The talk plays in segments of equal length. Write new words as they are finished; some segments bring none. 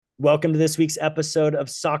Welcome to this week's episode of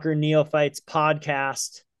Soccer Neophytes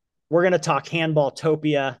podcast. We're going to talk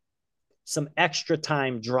Handball-topia, some extra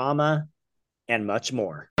time drama, and much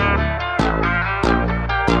more.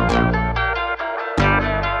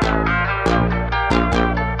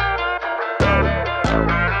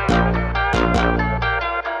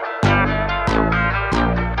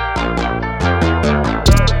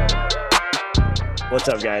 What's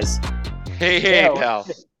up, guys? Hey, pal.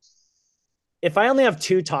 If I only have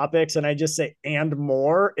two topics and I just say and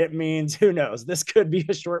more, it means who knows? This could be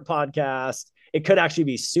a short podcast. It could actually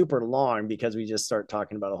be super long because we just start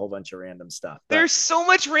talking about a whole bunch of random stuff. But there's so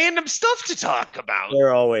much random stuff to talk about.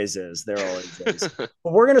 There always is. But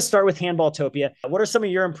we're going to start with Handball-topia. What are some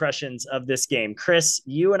of your impressions of this game? Chris,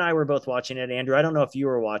 you and I were both watching it. Andrew, I don't know if you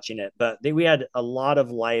were watching it, but we had a lot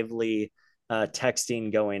of lively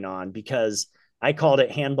texting going on because I called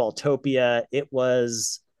it Handball-topia.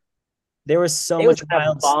 There was so much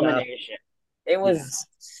wild abomination. Stuff. It was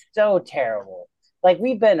so terrible. Like,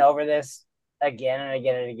 we've been over this again and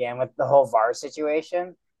again and again with the whole VAR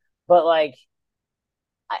situation, but like,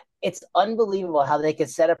 it's unbelievable how they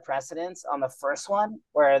could set a precedence on the first one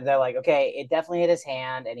where they're like, okay, it definitely hit his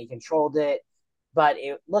hand and he controlled it, but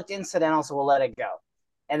it looked incidental, so we'll let it go.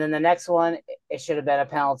 And then the next one, it should have been a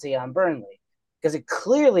penalty on Burnley because it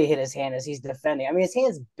clearly hit his hand as he's defending. I mean, his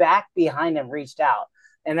hand's back behind him, reached out.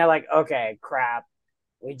 And they're like, okay, crap.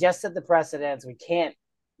 We just set the precedence. We can't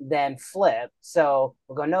then flip. So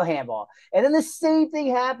we'll go no handball. And then the same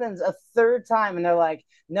thing happens a third time. And they're like,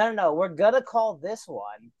 no, we're going to call this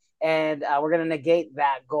one. And we're going to negate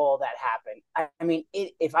that goal that happened. I mean,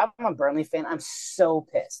 if I'm a Burnley fan, I'm so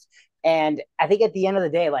pissed. And I think at the end of the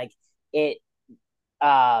day, like, it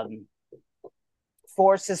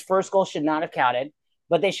forced his first goal should not have counted,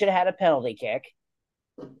 but they should have had a penalty kick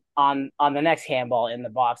on the next handball in the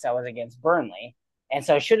box that was against Burnley. And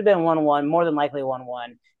so it should have been 1-1, more than likely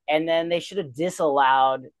 1-1. And then they should have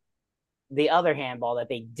disallowed the other handball that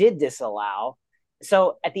they did disallow.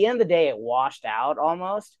 So at the end of the day, it washed out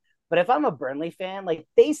almost. But if I'm a Burnley fan, like,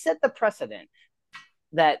 they set the precedent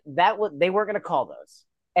that they weren't going to call those.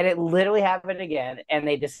 And it literally happened again, and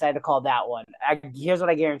they decided to call that one. Here's what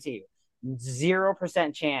I guarantee you.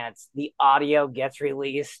 0% chance the audio gets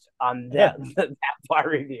released on that VAR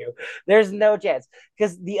review. There's no chance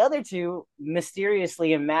because the other two,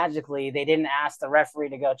 mysteriously and magically, they didn't ask the referee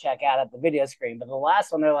to go check out at the video screen. But the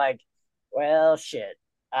last one, they're like, well, shit.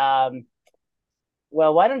 Well,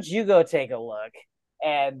 why don't you go take a look?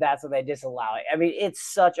 And that's what they disallow it. I mean,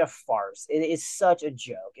 it's such a farce. It is such a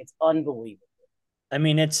joke. It's unbelievable. I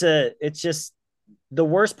mean, it's just the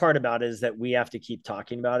worst part about it is that we have to keep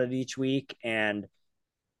talking about it each week. And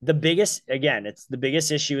the biggest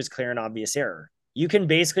issue is clear and obvious error. You can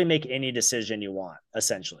basically make any decision you want,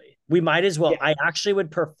 essentially. We might as well. Yeah. I actually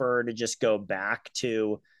would prefer to just go back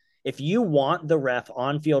to, if you want the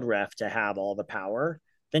on-field ref to have all the power,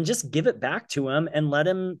 then just give it back to him and let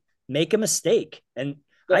him make a mistake. And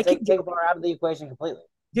I can take VAR out of the equation completely.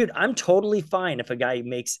 Dude, I'm totally fine if a guy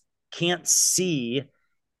can't see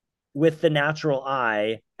with the natural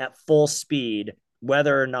eye at full speed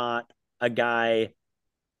whether or not a guy,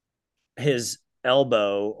 his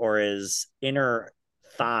elbow or his inner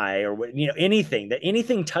thigh or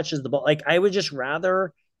anything touches the ball. Like, I would just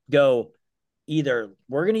rather go, either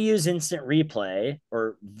we're going to use instant replay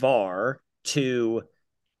or VAR to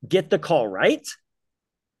get the call right,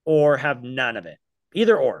 or have none of it.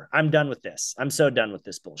 Either or. I'm done with this. I'm so done with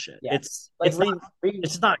this bullshit. Yeah. It's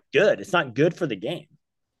not good. It's not good for the game.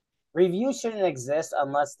 Review shouldn't exist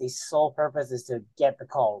unless the sole purpose is to get the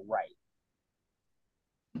call right.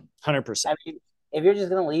 100%. I mean, if you're just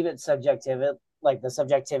going to leave it subjective, like the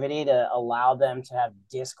subjectivity to allow them to have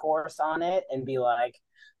discourse on it and be like,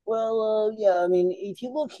 well, yeah, I mean, if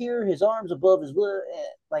you look here, his arm's above his,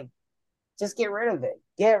 like, just get rid of it.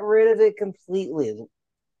 Get rid of it completely.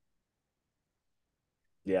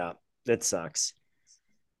 Yeah, it sucks.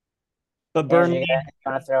 But Burnley, you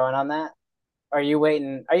want to throw in on that? Are you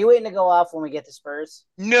waiting to go off when we get to Spurs?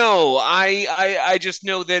 No, I just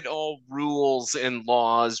know that all rules and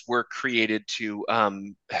laws were created to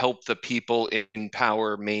help the people in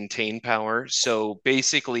power maintain power. So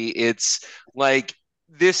basically, it's like,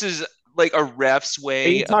 this is like a ref's way.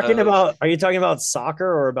 Are you talking about soccer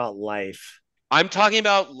or about life? I'm talking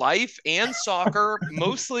about life and soccer,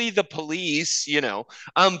 mostly the police,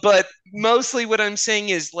 but mostly what I'm saying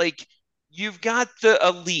is, like, you've got the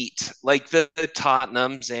elite, like the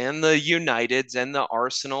Tottenhams and the Uniteds and the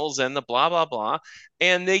Arsenals and the blah, blah, blah.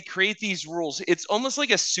 And they create these rules. It's almost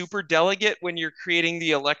like a super delegate when you're creating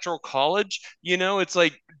the electoral college. It's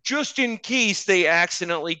like, just in case they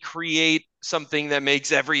accidentally create something that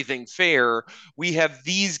makes everything fair. We have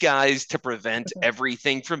these guys to prevent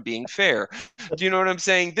everything from being fair. Do you know what I'm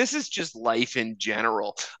saying? This is just life in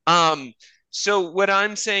general. So what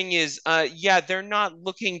I'm saying is, yeah, they're not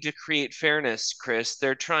looking to create fairness, Chris.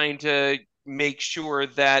 They're trying to make sure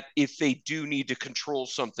that if they do need to control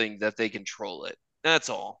something, that they control it. That's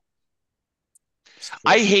all.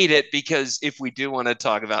 I hate it because if we do want to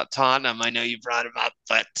talk about Tottenham, I know you brought him up,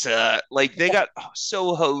 but like they got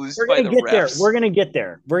so hosed We're by gonna the get there. refs. We're gonna get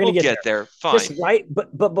there. We're gonna We'll get get there. there. Fine. Just right,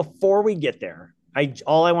 but before we get there,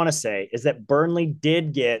 all I want to say is that Burnley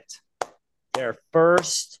did get their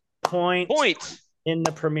first point in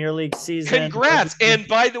the Premier League season. Congrats. And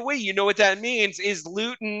by the way, you know what that means is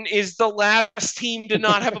Luton is the last team to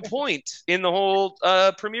not have a point in the whole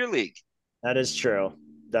Premier League. That is true.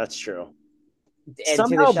 That's true. And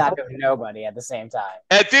somehow, to the shock of nobody at the same time.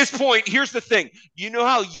 At this point, here's the thing. You know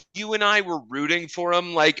how you and I were rooting for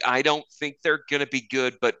them? Like, I don't think they're going to be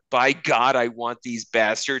good, but by God, I want these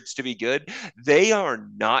bastards to be good. They are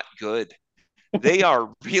not good. They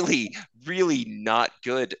are really, really not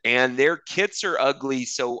good. And their kits are ugly,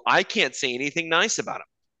 so I can't say anything nice about them.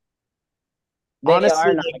 They honestly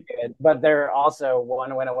are not good, but they're also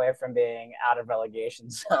one win away from being out of relegation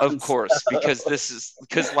zone. Of course, because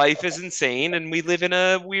life is insane and we live in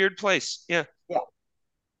a weird place. Yeah. Yeah.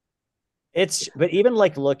 But even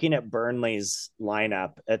like looking at Burnley's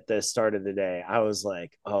lineup at the start of the day, I was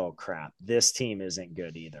like, oh crap, this team isn't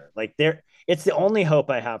good either. Like it's the only hope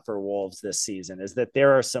I have for Wolves this season is that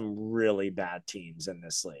there are some really bad teams in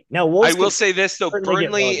this league. Now, Wolves I will say this though,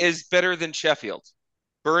 Burnley is better than Sheffield.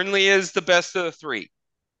 Burnley is the best of the three.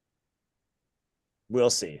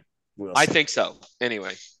 We'll see. I think so.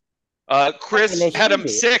 Anyway, Chris had him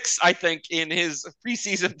 6, I think, in his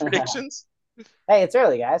preseason predictions. Hey, it's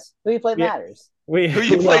early, guys. Who you play matters. Who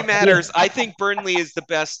you play matters. I think Burnley is the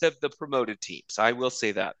best of the promoted teams. I will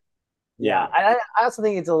say that. Yeah, I also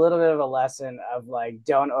think it's a little bit of a lesson of like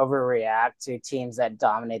don't overreact to teams that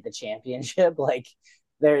dominate the championship. Like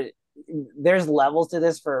there's levels to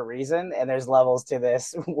this for a reason, and there's levels to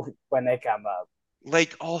this when they come up.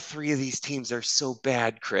 Like all 3 of these teams are so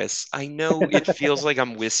bad, Chris. I know it feels like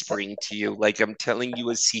I'm whispering to you, like I'm telling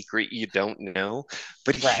you a secret you don't know.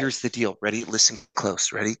 But here's the deal. Ready? Listen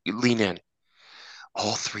close. Ready? Lean in.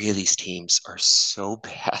 All 3 of these teams are so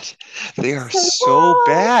bad. They are so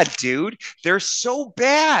bad, dude. They're so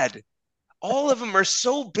bad. All of them are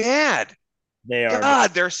so bad. They are.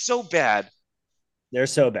 God, they're so bad. They're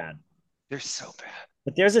so bad. They're so bad.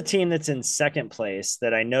 But there's a team that's in second place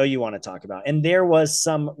that I know you want to talk about. And there was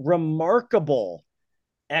some remarkable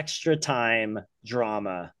extra time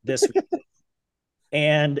drama this week.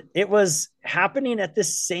 And it was happening at the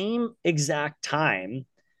same exact time.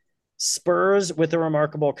 Spurs with a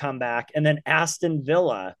remarkable comeback, and then Aston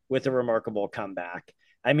Villa with a remarkable comeback.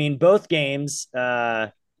 I mean, both games,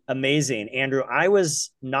 amazing. Andrew, I was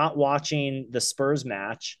not watching the Spurs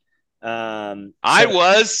match. I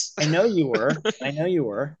was. I know you were. I know you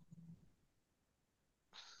were.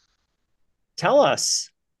 Tell us.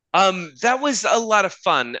 That was a lot of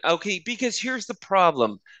fun. Okay, because here's the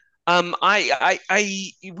problem.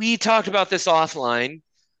 We talked about this offline.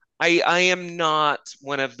 I am not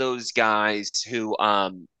one of those guys who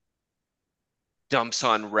dumps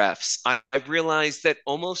on refs. I've realized that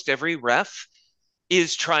almost every ref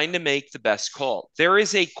is trying to make the best call. There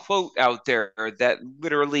is a quote out there that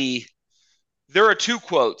literally, there are 2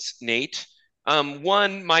 quotes, Nate.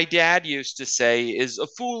 One, my dad used to say is a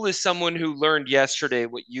fool is someone who learned yesterday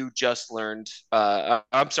what you just learned.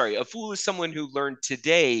 I'm sorry, a fool is someone who learned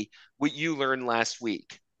today what you learned last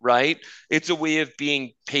week. Right? It's a way of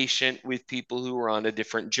being patient with people who are on a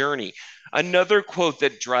different journey. Another quote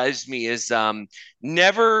that drives me is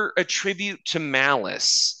never attribute to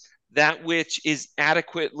malice that which is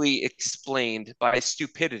adequately explained by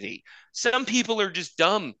stupidity. Some people are just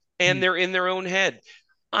dumb and they're in their own head.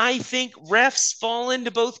 I think refs fall into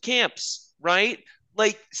both camps, right?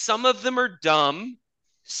 Like some of them are dumb.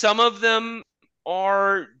 Some of them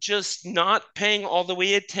are just not paying all the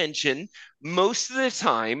way attention. Most of the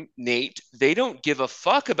time, Nate, they don't give a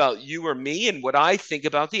fuck about you or me and what I think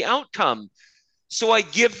about the outcome. So I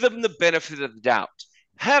give them the benefit of the doubt.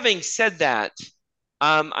 Having said that,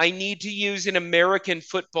 I need to use an American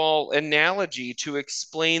football analogy to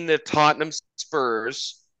explain the Tottenham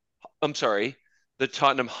Spurs. I'm sorry, the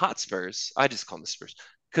Tottenham Hotspurs. I just call them the Spurs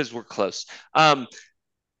because we're close.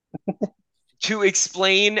 To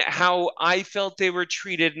explain how I felt they were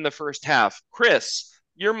treated in the first half. Chris,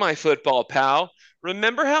 you're my football pal.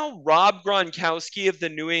 Remember how Rob Gronkowski of the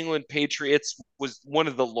New England Patriots was one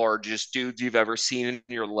of the largest dudes you've ever seen in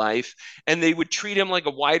your life? And they would treat him like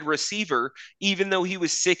a wide receiver, even though he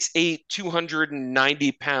was 6'8,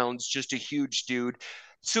 290 pounds, just a huge dude.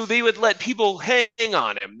 So they would let people hang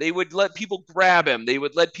on him. They would let people grab him. They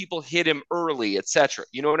would let people hit him early, etc.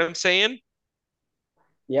 You know what I'm saying?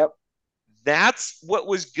 Yep. That's what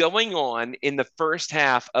was going on in the first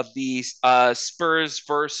half of the Spurs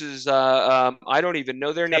versus I don't even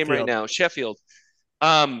know their name right Sheffield. now, Sheffield.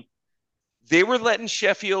 Um, they were letting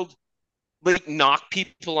Sheffield like knock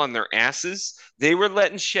people on their asses. They were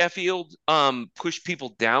letting Sheffield push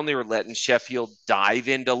people down. They were letting Sheffield dive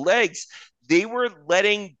into legs. They were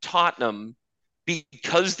letting Tottenham,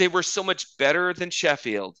 because they were so much better than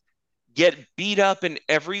Sheffield, get beat up in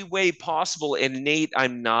every way possible. And Nate,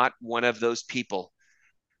 I'm not one of those people,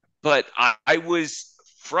 but I was You're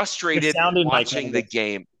frustrated sounding like one watching of the those.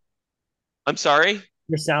 game. I'm sorry.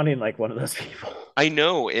 You're sounding like one of those people. I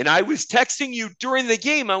know. And I was texting you during the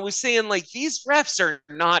game. I was saying, like, these refs are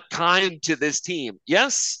not kind to this team.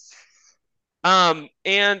 Yes.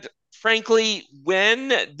 And frankly,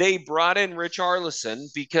 when they brought in Rich Arlison,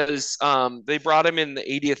 because they brought him in the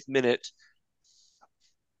 80th minute,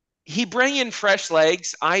 he bring in fresh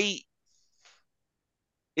legs.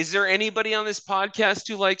 Is there anybody on this podcast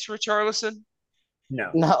who likes Rich Arlison?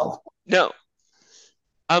 No. No. No.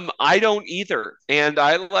 I don't either, and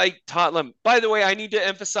I like Tottenham. By the way, I need to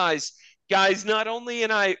emphasize, guys, not only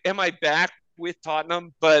am I back with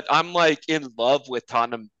Tottenham, but I'm like in love with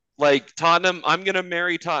Tottenham. Like Tottenham, I'm gonna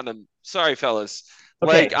marry Tottenham. Sorry, fellas.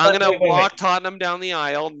 Okay, Like I'm but gonna wait. walk Tottenham down the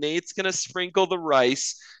aisle. Nate's gonna sprinkle the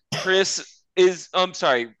rice. Chris is. I'm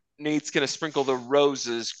sorry. Nate's gonna sprinkle the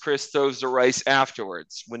roses. Chris throws the rice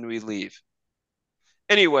afterwards when we leave.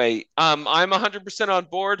 Anyway, I'm 100% on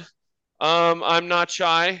board. I'm not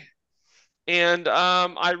shy. And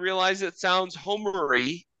I realize it sounds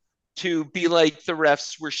homery to be like the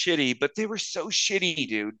refs were shitty, but they were so shitty,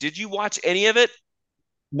 dude. Did you watch any of it?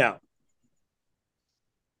 No.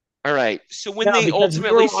 All right. So when No, they because we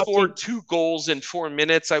were ultimately watching. scored 2 goals in 4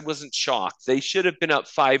 minutes, I wasn't shocked. They should have been up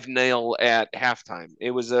 5-0 at halftime.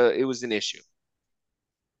 It was an issue.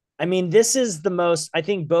 I mean, this is the most, I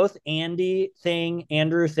think, both Andrew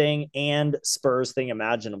thing, and Spurs thing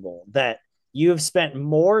imaginable, that you have spent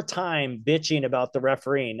more time bitching about the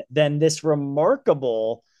refereeing than this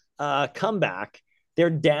remarkable comeback.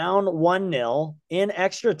 They're down 1-0 in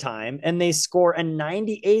extra time, and they score a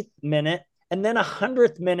 98th minute and then a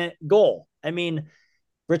 100th minute goal. I mean,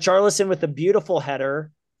 Richarlison with a beautiful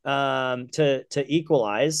header to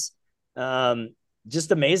equalize.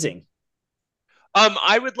 Just amazing.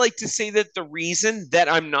 I would like to say that the reason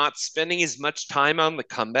that I'm not spending as much time on the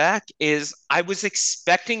comeback is I was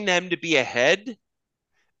expecting them to be ahead.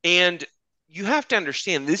 And you have to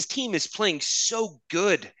understand, this team is playing so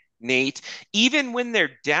good, Nate. Even when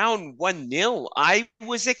they're down 1-0, I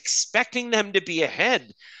was expecting them to be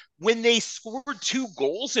ahead. When they scored 2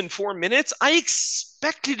 goals in 4 minutes, I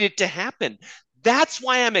expected it to happen. That's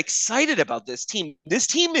why I'm excited about this team. This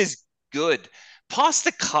team is good.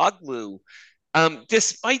 Postacoglu,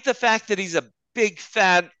 despite the fact that he's a big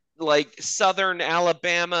fat like Southern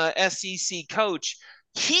Alabama SEC coach,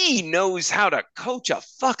 he knows how to coach a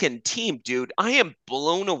fucking team, dude. I am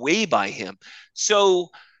blown away by him. So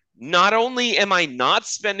not only am I not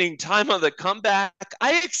spending time on the comeback,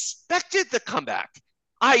 I expected the comeback.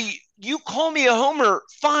 You call me a homer,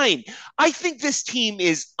 fine. I think this team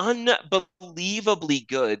is unbelievably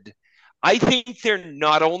good. I think they're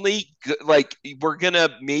not only good, like we're gonna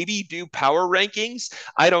maybe do power rankings.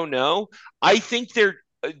 I don't know. I think they're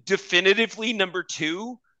definitively number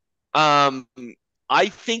two. um, I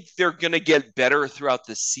think they're going to get better throughout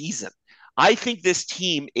the season. I think this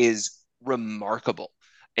team is remarkable.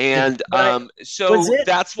 And But was so it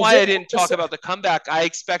that's was why it I didn't talk about the comeback. I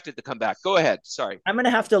expected the comeback. Go ahead. Sorry. I'm gonna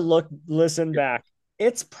have to listen back.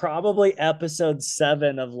 It's probably episode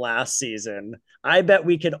 7 of last season. I bet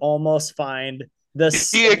we could almost find the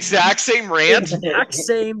The exact same rant. exact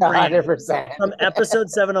same rant 100%. from episode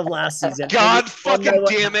 7 of last season. And we God all know fucking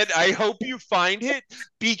what damn it. I hope you find it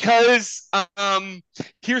because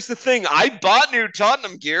here's the thing. I bought new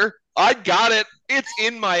Tottenham gear. I got it. It's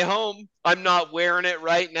in my home. I'm not wearing it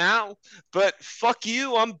right now, but fuck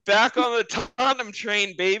you. I'm back on the Tottenham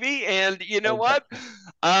train, baby. And you know okay. what?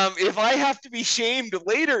 If I have to be shamed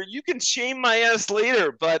later, you can shame my ass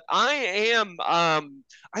later. But I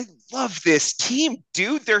love this team,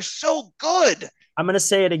 dude. They're so good. I'm gonna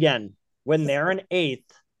say it again. When they're an eighth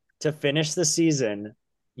to finish the season,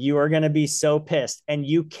 you are gonna be so pissed, and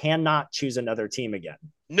you cannot choose another team again.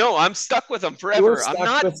 No, I'm stuck with them You were forever. I'm stuck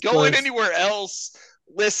not with going Spurs. anywhere else.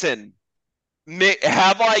 Listen,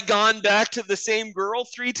 have I gone back to the same girl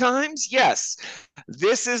 3 times? Yes.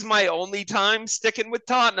 This is my only time sticking with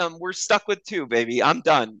Tottenham. We're stuck with 2, baby. I'm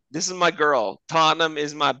done. This is my girl. Tottenham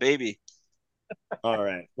is my baby. All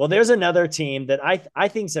right. Well, there's another team that I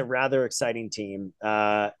think is a rather exciting team,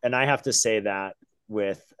 and I have to say that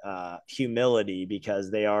with humility because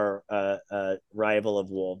they are a rival of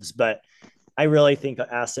Wolves. But I really think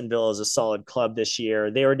Aston Villa is a solid club this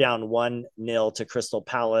year. They were down 1-0 to Crystal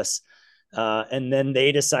Palace. And then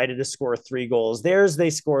they decided to score 3 goals. They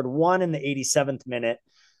scored one in the 87th minute,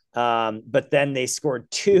 but then they scored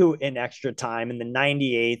 2 in extra time in the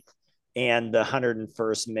 98th and the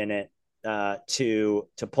 101st minute to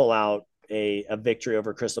pull out a victory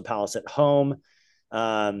over Crystal Palace at home.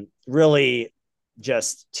 Really,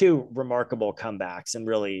 just 2 remarkable comebacks and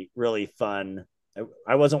really really fun.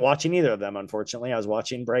 I wasn't watching either of them, unfortunately. I was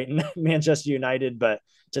watching Brighton, Manchester United, but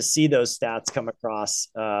to see those stats come across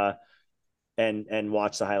and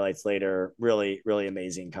watch the highlights later, really really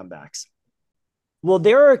amazing comebacks. Well,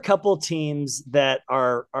 there are a couple teams that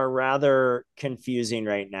are rather confusing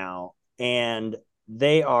right now, and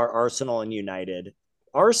they are Arsenal and United.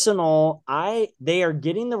 Arsenal, they are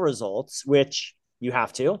getting the results, which you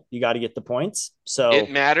have to. You got to get the points. It So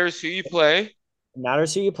matters who you play. it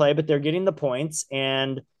matters who you play, but they're getting the points,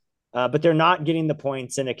 and but they're not getting the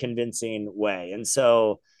points in a convincing way. And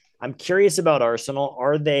so I'm curious about Arsenal.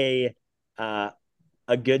 Are they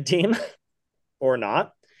a good team or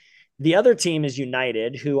not? The other team is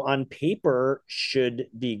United, who on paper should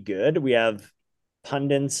be good. We have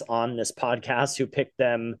pundits on this podcast who picked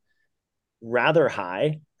them rather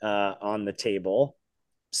high on the table.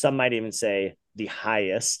 Some might even say the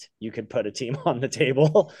highest you could put a team on the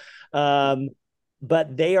table.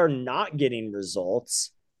 But they are not getting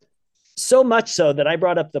results. So much so that I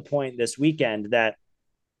brought up the point this weekend that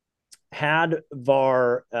had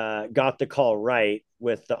VAR got the call right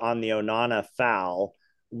on the Onana foul,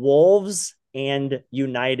 Wolves and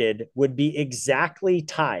United would be exactly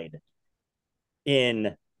tied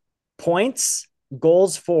in points,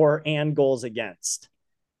 goals for, and goals against.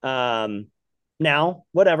 Now,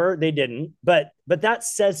 whatever, they didn't, but that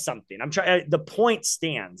says something. I'm trying. The point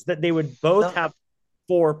stands that they would both have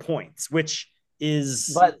 4 points, which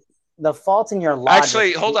is. But the fault in your logic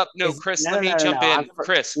Actually, hold up. No, is Chris, no, let no, me no, no, jump no. in.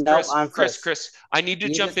 Nope, I'm first. Chris, I need to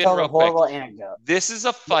You jump just in told a real quick. horrible anecdote. This is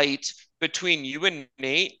a fight between you and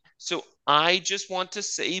Nate. So I just want to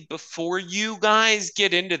say before you guys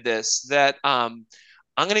get into this that I'm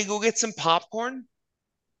gonna go get some popcorn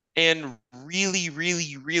and really,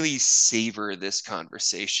 really, really savor this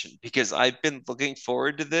conversation because I've been looking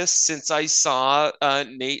forward to this since I saw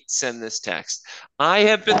Nate send this text. I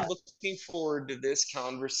have been looking forward to this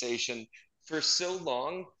conversation for so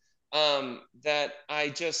long that I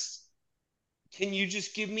just can you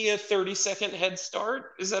just give me a 30-second head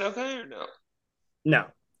start? Is that okay or no? No,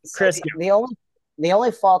 So Chris. the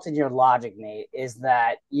only fault in your logic, Nate, is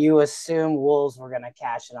that you assume Wolves were going to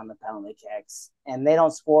cash it on the penalty kicks, and they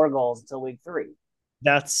don't score goals until week 3.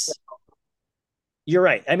 That's You're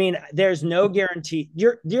right. I mean, there's no guarantee.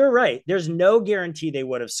 You're right. There's no guarantee they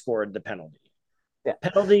would have scored the penalty. Yeah.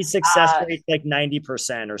 Penalty success rate like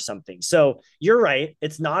 90% or something. So you're right.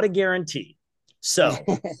 It's not a guarantee. So,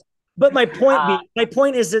 but my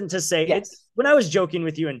point isn't to say it. Yes. When I was joking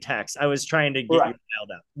with you in text, I was trying to get Right. you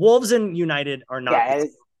dialed up. Wolves and United are not, Yeah.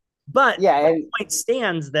 but Yeah. the point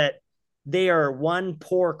stands that they are one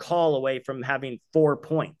poor call away from having 4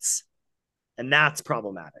 points. And that's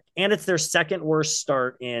problematic. And it's their second worst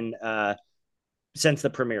start in since the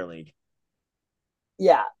Premier League.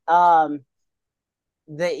 Yeah.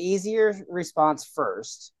 The easier response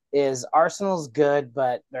first is Arsenal's good,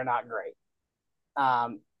 but they're not great.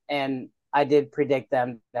 And I did predict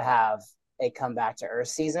them to have a comeback to earth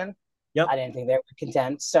season. Yep. I didn't think they were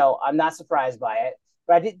content, so I'm not surprised by it.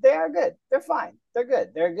 But they are good. They're fine. They're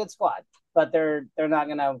good. They're a good squad, but they're not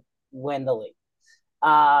gonna win the league.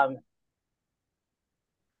 I'm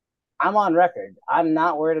on record. I'm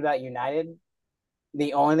not worried about United.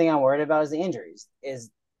 The only thing I'm worried about is the injuries.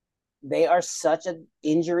 They are such an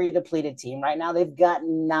injury depleted team right now. They've got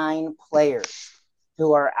 9 players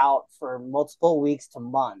who are out for multiple weeks to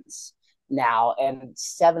months now, and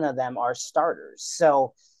 7 of them are starters.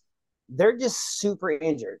 So they're just super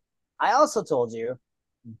injured. I also told you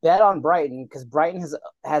bet on Brighton because Brighton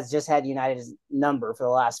has just had United's number for the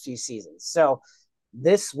last few seasons. So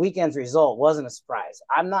this weekend's result wasn't a surprise.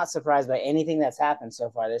 I'm not surprised by anything that's happened so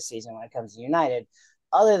far this season when it comes to United,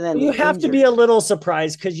 other than you have to be a little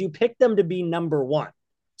surprised because you picked them to be number 1.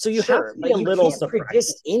 So you have to be a little surprised.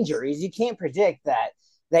 Predict injuries. You can't predict that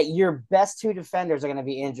that your best two defenders are going to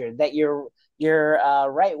be injured, that your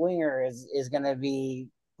right winger is going to be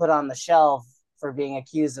put on the shelf for being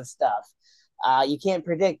accused of stuff. You can't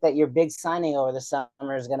predict that your big signing over the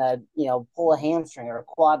summer is going to, pull a hamstring or a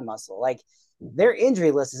quad muscle. Like, their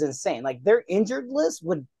injury list is insane. Like, their injured list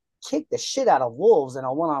would kick the shit out of Wolves in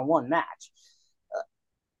a one-on-one match.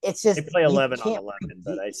 It's They just play you 11 on can't. 11,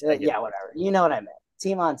 but I get Yeah, whatever. You know what I meant.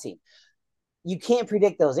 Team on team. You can't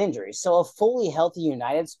predict those injuries. So a fully healthy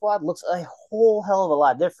United squad looks a whole hell of a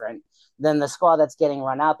lot different than the squad that's getting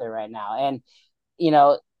run out there right now. And you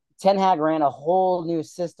know, Ten Hag ran a whole new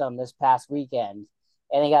system this past weekend,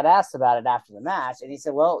 and he got asked about it after the match, and he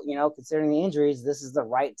said, "Well, considering the injuries, this is the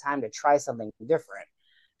right time to try something different."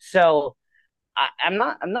 So I'm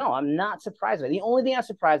not surprised by it. The only thing I'm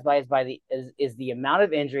surprised by is the amount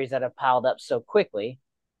of injuries that have piled up so quickly,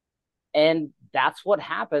 and that's what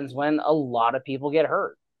happens when a lot of people get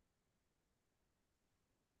hurt.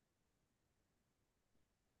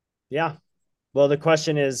 Yeah. Well, the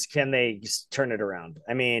question is, can they turn it around?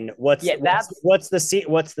 I mean, Yeah, that's what's the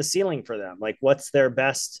ceiling for them? Like, what's their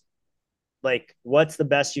best? Like, what's the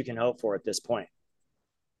best you can hope for at this point?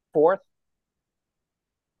 fourth.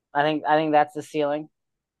 I think that's the ceiling.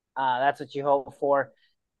 That's what you hope for.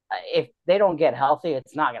 If they don't get healthy,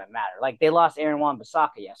 it's not going to matter. Like, they lost Aaron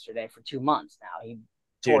Wan-Bissaka yesterday for 2 months now. He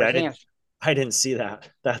Dude, tore his hamstring. I didn't see that.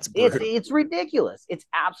 That's It's brutal. it's ridiculous. It's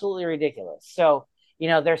absolutely ridiculous. So,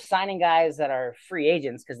 they're signing guys that are free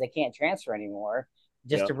agents because they can't transfer anymore,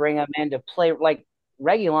 just Yep. to bring them in to play. Like,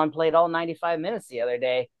 Reguilon played all 95 minutes the other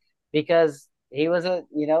day because he was it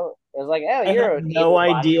was like, oh, I you're had an no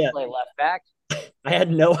able-bodied to idea. play left back. I had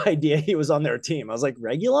no idea he was on their team. I was like,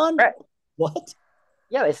 Regulon? Right. What?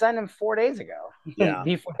 Yeah, they signed him 4 days ago Yeah.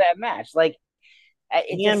 before that match. Like,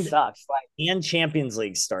 it just And sucks. Like, Champions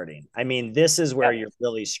League starting. I mean, this is where yeah, you're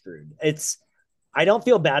really screwed. I don't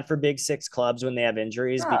feel bad for Big Six clubs when they have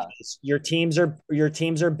injuries no. because your teams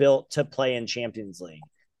are built to play in Champions League.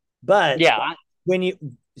 But Yeah, when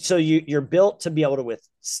you're built to be able to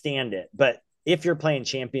withstand it. But if you're playing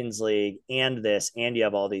Champions League and you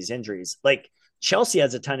have all these injuries, like Chelsea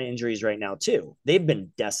has a ton of injuries right now too. They've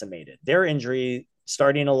been decimated. Their injury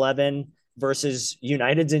starting 11 versus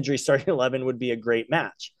United's injury starting 11 would be a great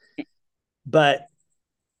match. But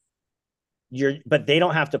they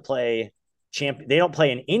don't have to play they don't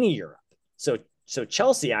play in any Europe. So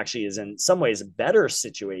Chelsea actually is in some ways a better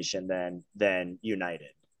situation than United.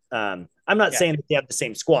 I'm not yeah, saying that they have the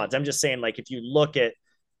same squads. I'm just saying, like, if you look at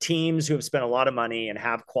teams who have spent a lot of money and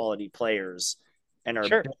have quality players and are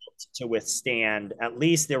sure. built to withstand at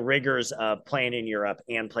least the rigors of playing in Europe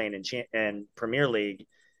and playing in Premier League,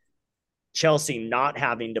 Chelsea not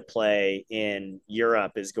having to play in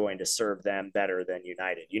Europe is going to serve them better than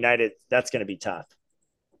United. United, that's going to be tough.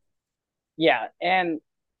 Yeah, and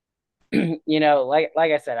like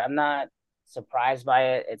I said, I'm not surprised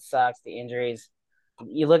by it. It sucks, the injuries.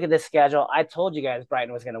 You look at the schedule. I told you guys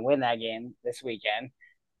Brighton was going to win that game this weekend.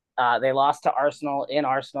 They lost to Arsenal in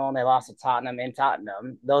Arsenal, and they lost to Tottenham in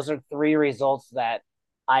Tottenham. Those are three results that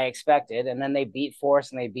I expected. And then they beat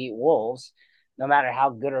Forest and they beat Wolves. No matter how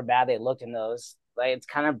good or bad they looked in those, like, it's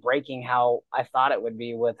kind of breaking how I thought it would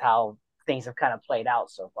be with how things have kind of played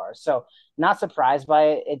out so far. So, not surprised by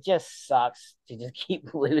it. It just sucks to just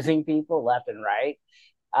keep losing people left and right.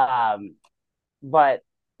 Um, but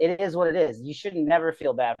it is what it is. You should never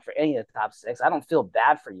feel bad for any of the top six. I don't feel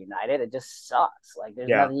bad for United. It just sucks. Like, there's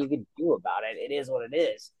Yeah. nothing you can do about it. It is what it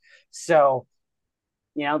is. So,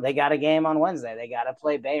 they got a game on Wednesday. They got to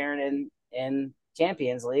play Bayern in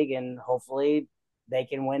Champions League, and hopefully they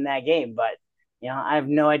can win that game. But I have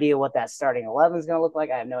no idea what that starting 11 is going to look like.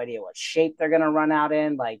 I have no idea what shape they're going to run out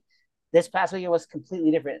in. Like, this past weekend was completely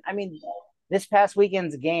different. I mean, this past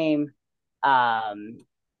weekend's game um,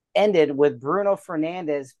 ended with Bruno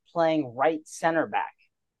Fernandes playing right center back.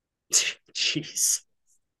 Jeez,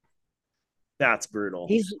 that's brutal.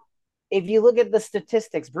 He's If you look at the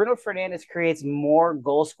statistics, Bruno Fernandes creates more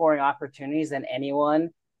goal scoring opportunities than anyone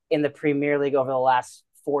in the Premier League over the last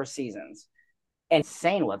 4 seasons.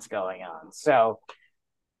 Insane what's going on. So,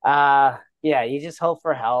 yeah, you just hope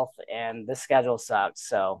for health, and the schedule sucks.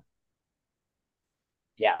 So,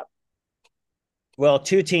 yeah, Well,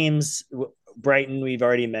 two teams. Brighton, we've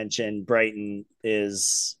already mentioned.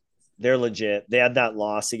 They're legit. They had that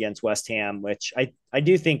loss against West Ham, which I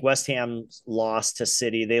do think West Ham lost to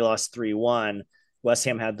City. They lost 3-1. West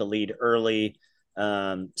Ham had the lead early.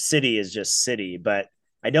 City is just City, but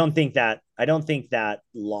I don't think that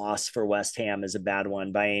loss for West Ham is a bad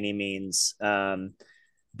one by any means.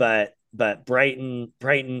 But but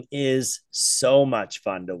Brighton is so much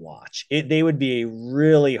fun to watch. They would be a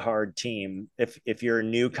really hard team if you're a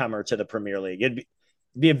newcomer to the Premier League. It'd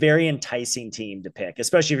be a very enticing team to pick,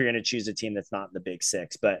 especially if you're going to choose a team that's not in the Big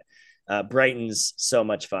Six. But Brighton's so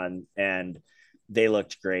much fun, and they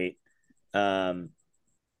looked great. I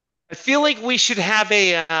feel like we should have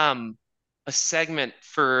a segment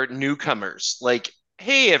for newcomers, like,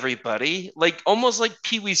 hey everybody, like almost like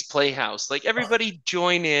Pee-wee's Playhouse, like everybody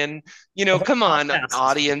join in, come on,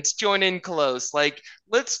 audience, join in close. Like,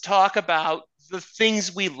 let's talk about the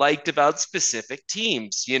things we liked about specific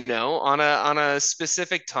teams, on a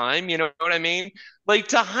specific time, you know what I mean? Like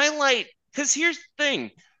to highlight, because here's the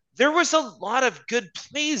thing. There was a lot of good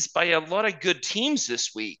plays by a lot of good teams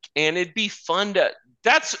this week, and it'd be fun to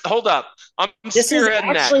hold up. I'm This is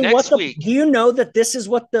spearheading that actually next week. do you know that this is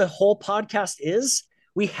what the whole podcast is?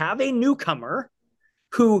 We have a newcomer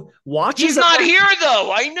who watches. He's not here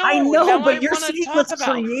though. I know, but you're saying let's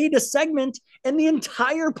create a segment, and the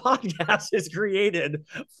entire podcast is created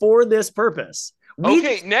for this purpose.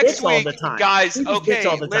 Okay, next week, guys. Okay,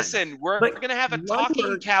 listen, we're going to have a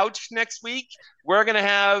talking couch next week. We're going to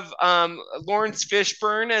have Lawrence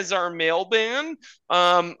Fishburne as our mailman.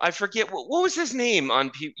 I forget what was his name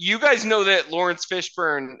on You guys know that Lawrence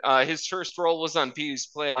Fishburne, his first role was on Pee-wee's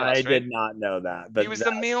Playhouse, right? Did not know that, but he was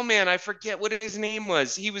the mailman. I forget what his name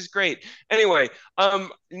was. He was great. Anyway,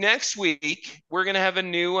 next week we're going to have a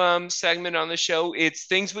new segment on the show. It's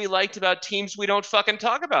things we liked about teams we don't fucking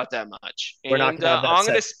talk about that much. We're not gonna I'm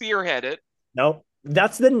going to spearhead it. Nope.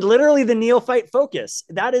 That's literally the neophyte focus.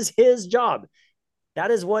 That is his job.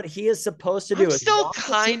 That is what he is supposed to do. I'm still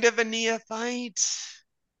kind of a neophyte.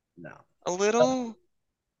 No. A little?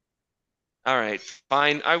 All right,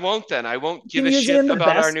 fine. I won't then. I won't give a shit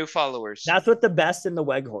about our new followers. That's what the best in the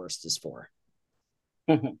Weghorst is for.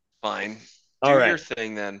 Fine. Do your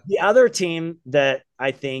thing then. The other team that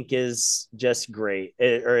I think is just great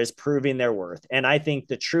or is proving their worth, and I think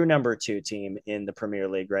the true number 2 team in the Premier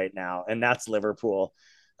League right now, and that's Liverpool.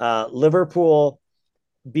 Liverpool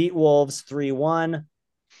beat Wolves 3-1.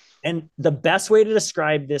 And the best way to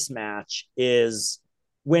describe this match is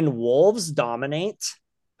when Wolves dominate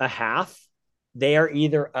a half, they are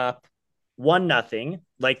either up 1-0,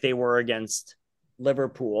 like they were against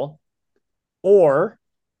Liverpool, or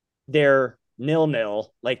they're 0-0,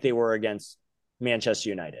 like they were against Manchester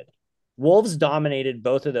United. Wolves dominated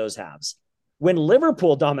both of those halves. When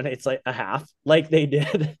Liverpool dominates like a half, like they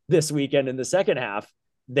did this weekend in the second half,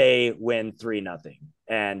 they win 3-0.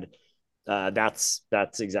 And that's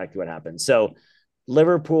exactly what happened. So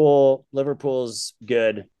Liverpool's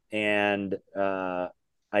good. And I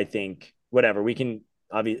think whatever we can,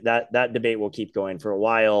 obviously that debate will keep going for a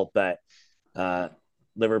while, but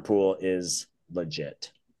Liverpool is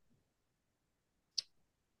legit.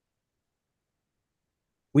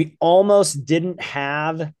 We almost didn't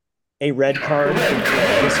have a red card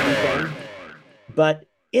this weekend, but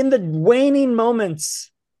in the waning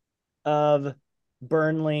moments of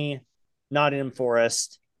Burnley, Nottingham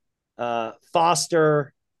Forest,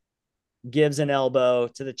 Foster gives an elbow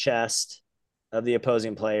to the chest of the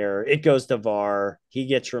opposing player. It goes to VAR. He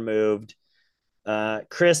gets removed.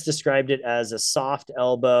 Chris described it as a soft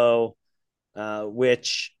elbow,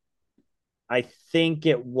 which I think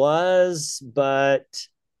it was, but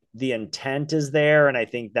the intent is there. And I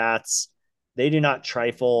think they do not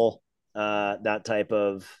trifle that type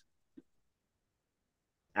of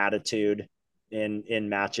attitude in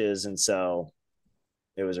matches. And so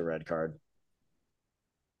it was a red card.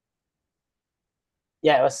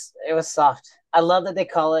 Yeah, it was soft. I love that they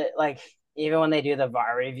call it, like, even when they do the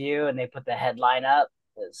VAR review and they put the headline up,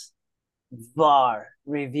 is VAR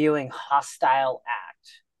reviewing hostile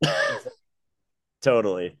act.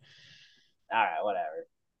 Totally. All right, whatever.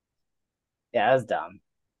 Yeah, that was dumb.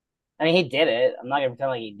 I mean, he did it. I'm not gonna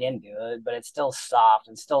pretend like he didn't do it, but it's still soft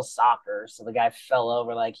and still soccer. So the guy fell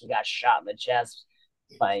over like he got shot in the chest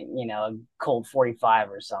by, a Colt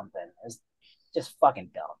 45 or something. It's just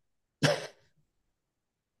fucking dumb.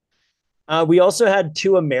 We also had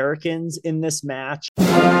 2 Americans in this match.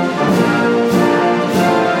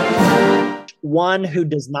 One who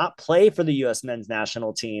does not play for the U.S. men's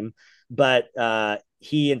national team, but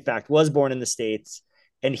he, in fact, was born in the States,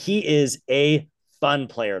 and he is a fun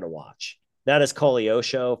player to watch. That is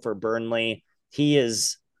Koleosho for Burnley. He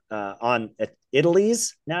is on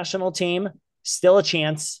Italy's national team. Still a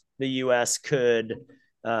chance the U.S. could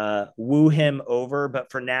woo him over, but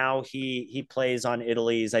for now, he plays on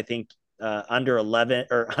Italy's, I think, under 11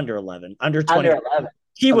 or under 11, under 20. Under 11.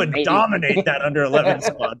 He would dominate that under 11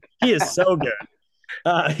 squad. He is so good.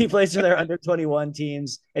 He plays for their under 21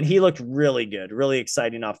 teams, and he looked really good, really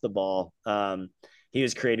exciting off the ball. He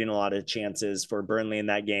was creating a lot of chances for Burnley in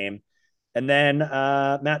that game. And then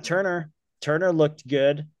Matt Turner looked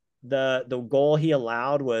good. The goal he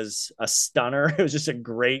allowed was a stunner. It was just a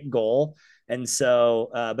great goal. And so,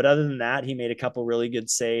 but other than that, he made a couple really good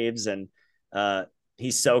saves, and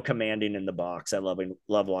he's so commanding in the box. I love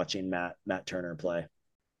watching Matt Turner play.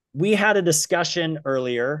 We had a discussion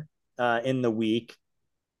earlier in the week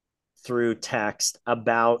through text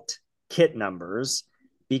about kit numbers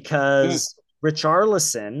because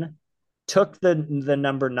Richarlison took the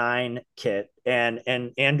number 9 kit, and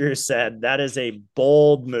Andrew said that is a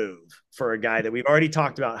bold move for a guy that we've already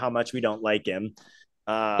talked about how much we don't like him.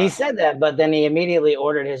 He said that, but then he immediately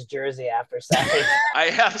ordered his jersey after Saturday. I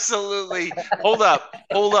absolutely hold up.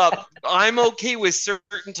 I'm okay with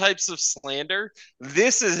certain types of slander.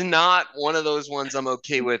 This is not one of those ones I'm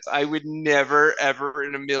okay with. I would never, ever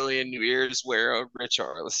in a million years wear a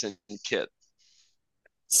Richarlison kit.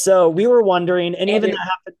 So we were wondering, and even that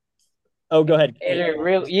happened. Oh, go ahead.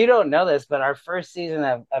 You don't know this, but our first season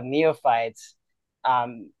of Neophytes,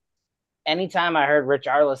 anytime I heard Rich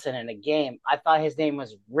Arlison in a game, I thought his name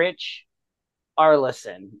was Rich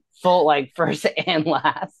Arlison, full like first and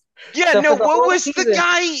last. Yeah, so no, what was season, the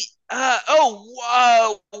guy?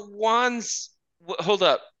 Juan's. Hold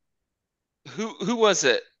up. Who was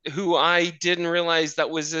it? Who I didn't realize that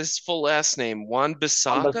was his full last name? Juan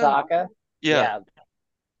Bissaka? Yeah.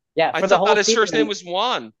 Yeah. I thought his first name was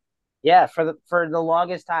Juan. Yeah, for the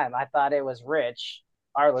longest time, I thought it was Rich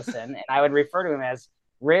Arlison, and I would refer to him as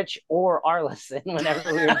Rich or Arlison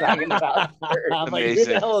whenever we were talking about. I'm like, who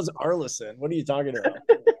the hell is Arlison? What are you talking about?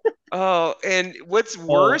 Oh, and what's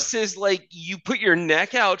worse is like you put your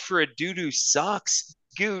neck out for a dude who sucks.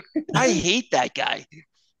 Dude, I hate that guy.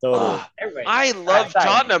 Totally. I love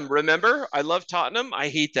Tottenham. Remember? I love Tottenham. I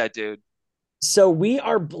hate that dude. So we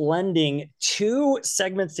are blending 2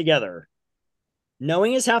 segments together.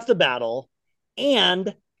 Knowing is half the battle.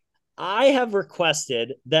 And I have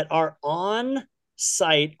requested that our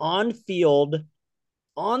on-site, on-field,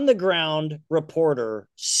 on-the-ground reporter,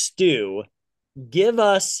 Stu, give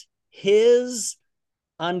us his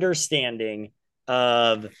understanding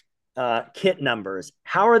of kit numbers.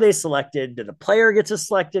 How are they selected? Do the player get to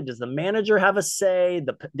select it? Does the manager have a say?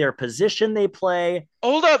 Their position they play?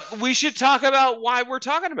 Hold up. We should talk about why we're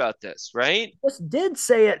talking about this, right? Just did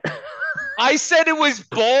say it. I said it was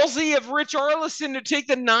ballsy of Rich Arlison to take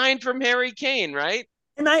the 9 from Harry Kane, right?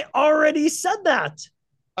 And I already said that.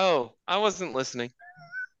 Oh, I wasn't listening.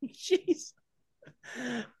 Jeez.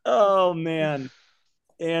 Oh, man.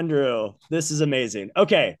 Andrew, this is amazing.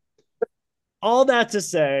 Okay. All that to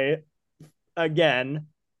say, again,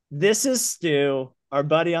 this is Stu, our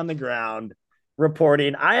buddy on the ground,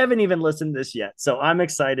 reporting. I haven't even listened to this yet, so I'm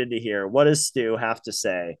excited to hear what does Stu have to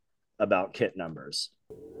say about kit numbers.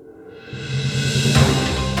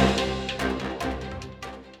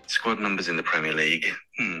 Squad numbers in the Premier League.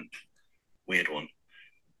 Weird one.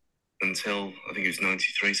 Until I think it was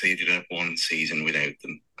 93, so you did have one season without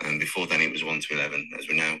them. And before then it was 1 to 11, as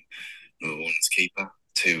we know. Number 1 is keeper,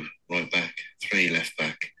 2 right back, 3 left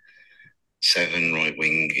back, 7 right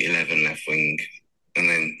wing, 11 left wing, and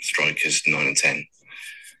then strikers 9 and 10.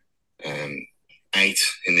 8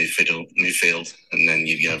 in midfield, and then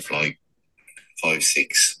you'd have like 5,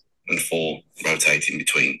 6, and 4 rotating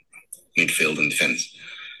between midfield and defence.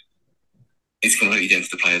 It's completely down to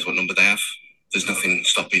the players what number they have. There's nothing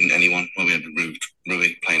stopping anyone. Well, we had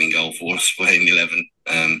Rui playing in goal for us, playing 11.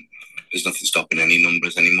 There's nothing stopping any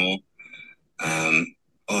numbers anymore.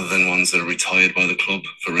 Other than ones that are retired by the club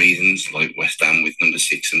for reasons, like West Ham with number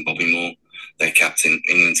 6 and Bobby Moore, their captain,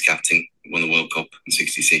 England's captain, won the World Cup in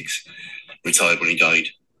 '66, retired when he died,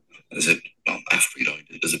 after he died,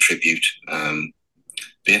 as a tribute.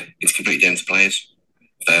 Yeah, it's completely down to players.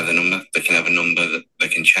 If they have a number, they can have a number that they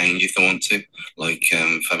can change if they want to, like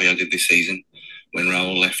Fabio did this season when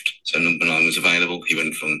Raul left. So number 9 was available. He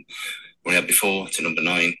went from what he had before to number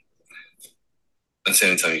 9. That's the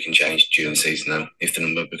only time you can change during the season now, if the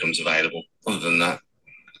number becomes available. Other than that,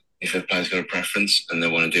 if a player's got a preference and they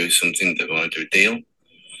want to do something, they want to do a deal,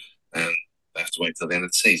 they have to wait till the end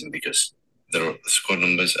of the season because the squad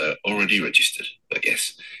numbers are already registered. But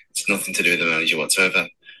yes, it's nothing to do with the manager whatsoever.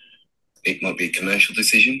 It might be a commercial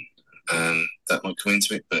decision that might come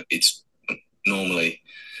into it, but it's normally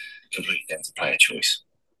completely down to player choice.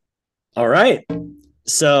 All right.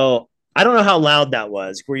 So I don't know how loud that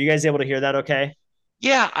was. Were you guys able to hear that okay?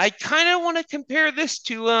 Yeah, I kind of want to compare this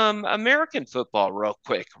to American football real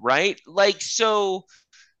quick, right? Like, so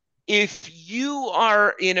if you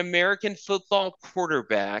are an American football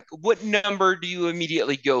quarterback, what number do you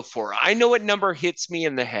immediately go for? I know what number hits me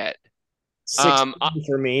in the head. 16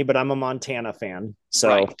 for me, but I'm a Montana fan. So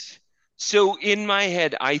Right. So in my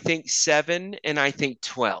head, I think 7 and I think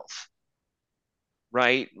 12.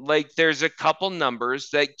 Right? Like there's a couple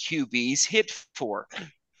numbers that QBs hit for.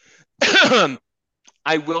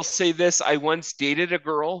 I will say this. I once dated a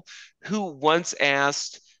girl who once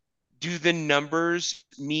asked, do the numbers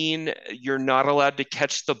mean you're not allowed to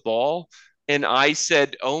catch the ball? And I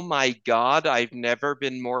said, oh my God, I've never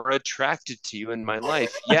been more attracted to you in my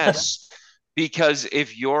life. Yes, because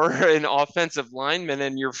if you're an offensive lineman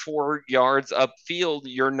and you're 4 yards upfield,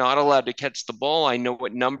 you're not allowed to catch the ball. I know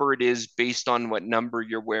what number it is based on what number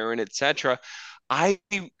you're wearing, etc. I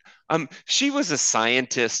she was a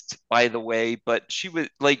scientist, by the way, but she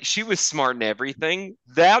was smart in everything.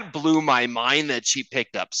 That blew my mind that she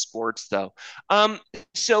picked up sports though.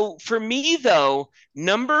 So for me though,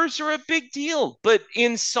 numbers are a big deal, but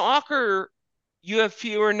in soccer, you have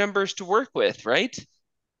fewer numbers to work with, right?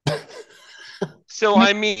 So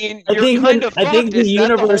I mean, I you're think kind of I think fucked. the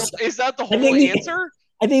universe Is that the I whole think answer?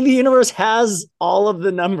 I think the universe has all of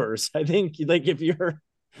the numbers. I think like if you're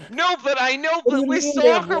No, but I know, what do but you with mean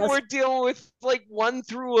they have soccer, less? we're dealing with like 1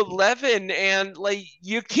 through 11, and like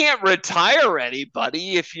you can't retire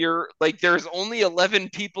anybody if you're like there's only 11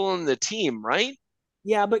 people in the team, right?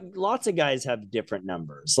 Yeah, but lots of guys have different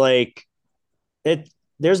numbers. Like it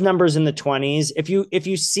there's numbers in the 20s. If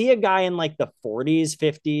you see a guy in like the 40s,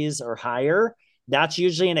 50s or higher, that's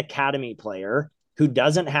usually an academy player who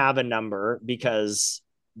doesn't have a number because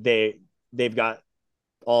they've got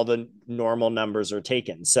all the normal numbers are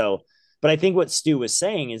taken. So, but I think what Stu was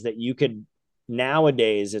saying is that you could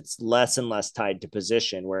nowadays it's less and less tied to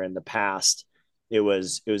position, where in the past it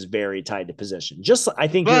was very tied to position. Just I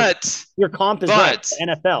think But your comp is right. but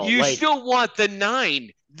NFL, you like, still want the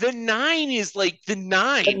nine. The nine is like the but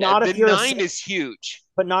nine. not The if you're a nine is huge.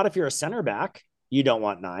 but not if you're a center back. You don't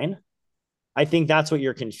want nine. I think that's what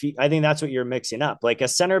you're confused. I think that's what you're mixing up. Like a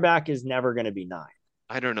center back is never going to be nine.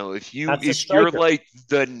 I don't know That's a if you're striker. like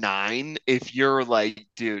the nine, if you're like,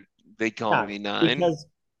 dude, they call Yeah, me nine. because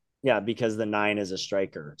because the nine is a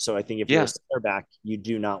striker. So I think if you're a Yeah. center back, you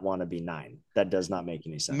do not want to be nine. That does not make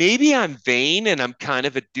any sense. Maybe I'm vain and I'm kind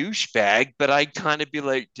of a douchebag, but I kind of be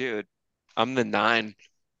like, dude, I'm the nine.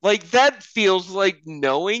 Like that feels like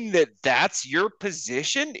knowing that that's your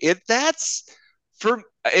position. If that's for,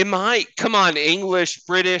 am I, come on, English,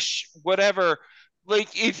 British, whatever. Like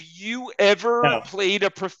if you ever No, played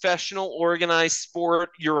a professional organized sport,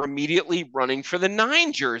 you're immediately running for the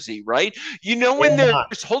nine jersey, right? You know, you're when not.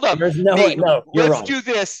 hold up, There's no Nate, no. You're let's wrong. do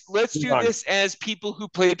this. Let's You're do wrong. this as people who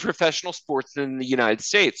played professional sports in the United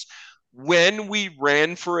States. When we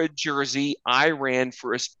ran for a jersey, I ran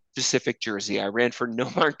for a specific jersey. I ran for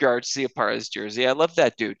Nomar Garciaparra's jersey. I love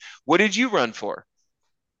that dude. What did you run for?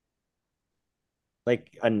 Like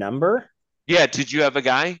a number? Yeah, did you have a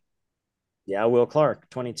guy? Yeah, Will Clark,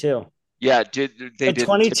 22. Yeah, they But didn't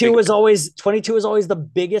 22 typically. was always 22 was always the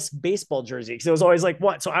biggest baseball jersey because it was always like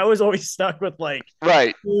what? So I was always stuck with like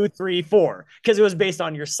Right. 2, 3, 4 because it was based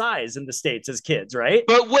on your size in the States as kids, right?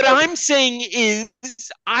 But what I'm saying is,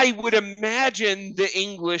 I would imagine the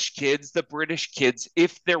English kids, the British kids,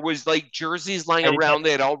 if there was like jerseys lying I around,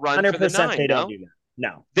 they'd all run for the 100% nine. they don't No, do that.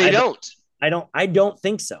 No, they don't. I don't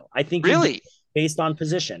think so. I think you do Really? it based on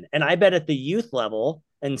position. And I bet at the youth level,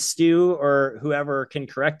 and Stu or whoever can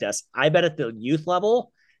correct us, I bet at the youth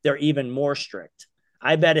level, they're even more strict.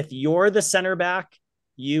 I bet if you're the center back,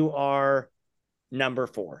 you are number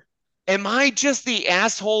 4. Am I just the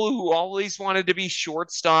asshole who always wanted to be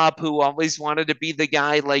shortstop, who always wanted to be the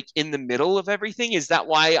guy like in the middle of everything? Is that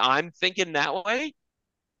why I'm thinking that way?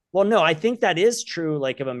 Well, no, I think that is true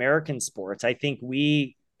like of American sports. I think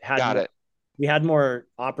Got it. we had more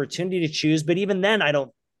opportunity to choose, but even then I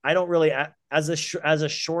don't really as a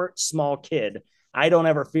short small kid, I don't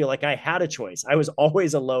ever feel like I had a choice. I was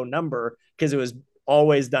always a low number because it was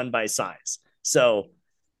always done by size. So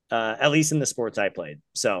at least in the sports I played.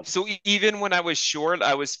 So So even when I was short,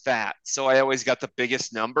 I was fat. So I always got the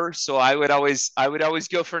biggest number. So I would always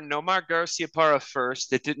go for Nomar Garciaparra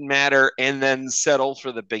first. It didn't matter, and then settle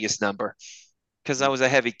for the biggest number because I was a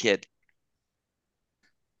heavy kid.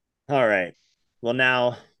 all right. Well,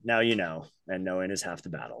 now you know, and knowing is half the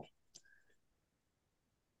battle.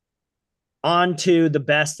 On to the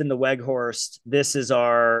best in the Weghorst. This is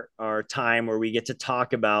our time where we get to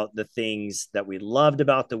talk about the things that we loved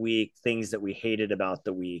about the week, things that we hated about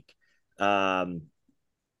the week. Um,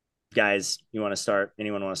 guys, you want to start?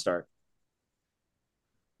 Anyone want to start?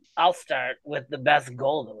 I'll start with the best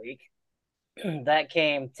goal of the week. that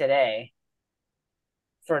came today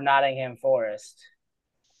for Nottingham Forest.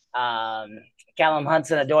 Um, Callum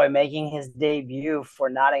Hudson-Odoi making his debut for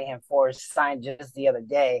Nottingham Forest, signed just the other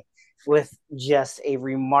day with just a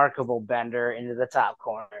remarkable bender into the top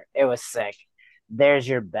corner. It was sick. There's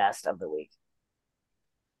your best of the week.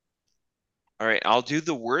 All right, I'll do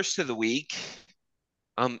the worst of the week.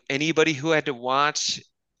 Anybody who had to watch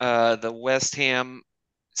the West Ham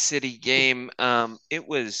City game, it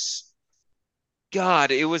was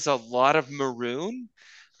a lot of maroon.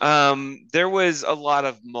 There was a lot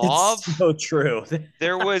of It's mauve. so true.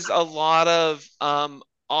 There was a lot of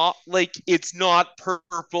like it's not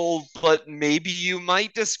purple, but maybe you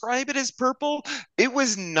might describe it as purple. It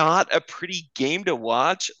was not a pretty game to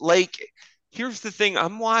watch. Like, here's the thing,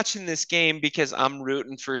 I'm watching this game because I'm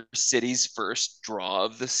rooting for City's first draw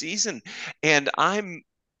of the season. And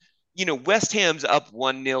West Ham's up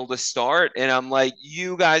 1-0 to start, and I'm like,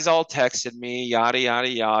 you guys all texted me, yada, yada,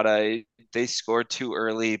 yada. They scored too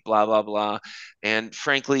early, blah, blah, blah. And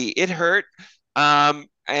frankly, it hurt. And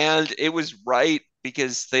it was right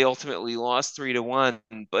because they ultimately lost 3-1.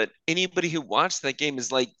 But anybody who watched that game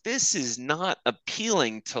is like, this is not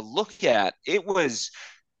appealing to look at. It was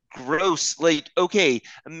gross. Like, okay,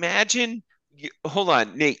 imagine, hold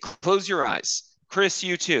on, Nate, close your eyes. Chris,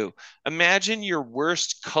 you too. Imagine your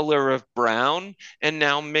worst color of brown and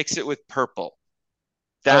now mix it with purple. Oh,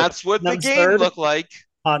 That's what the Tottenham's game third. looked like.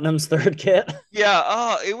 Tottenham's third kit.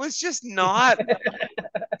 Yeah, it was just not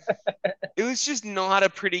a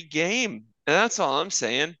pretty game. And that's all I'm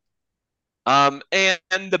saying. And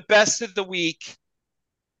the best of the week,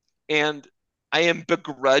 and I am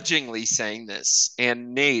begrudgingly saying this,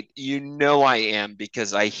 and Nate, you know I am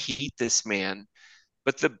because I hate this man.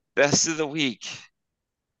 But the best of the week,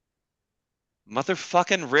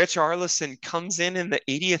 motherfucking Rich Arlison comes in the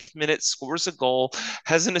 80th minute, scores a goal,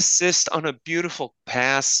 has an assist on a beautiful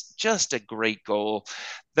pass, just a great goal.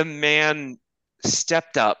 The man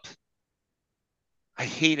stepped up. I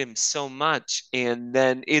hate him so much. And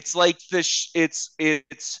then it's like it's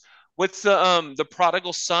what's the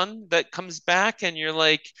prodigal son that comes back and you're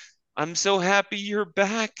like, I'm so happy you're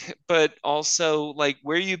back, but also like,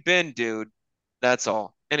 where you been, dude? That's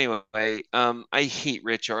all. Anyway, I hate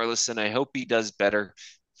Rich Arlison. I hope he does better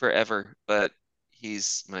forever, but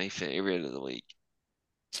he's my favorite of the week.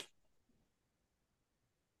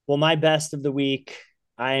 Well, my best of the week,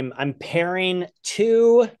 I'm pairing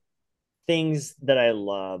two things that I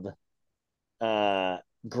love. Uh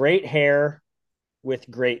Great hair with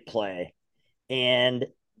great play. And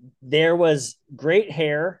there was great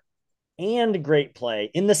hair and great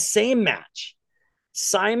play in the same match.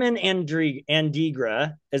 Simon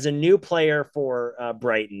Andigra is a new player for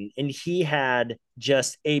Brighton, and he had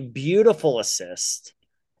just a beautiful assist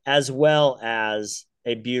as well as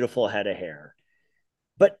a beautiful head of hair.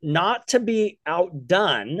 But not to be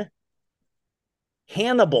outdone,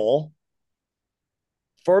 Hannibal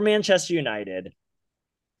for Manchester United,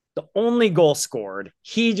 the only goal scored,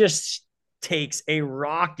 he just takes a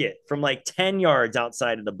rocket from like 10 yards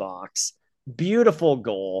outside of the box. Beautiful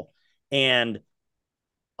goal. And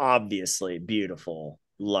obviously beautiful,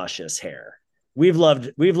 luscious hair. We've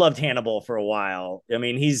loved Hannibal for a while. I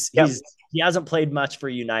mean, Yep. he hasn't played much for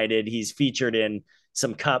United. He's featured in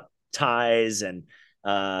some cup ties and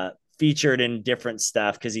featured in different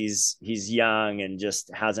stuff because he's young and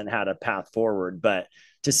just hasn't had a path forward. But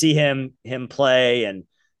to see him play and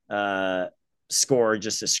score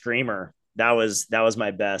just a screamer, that was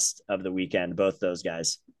my best of the weekend. Both those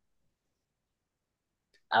guys.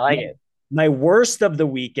 I like it. My worst of the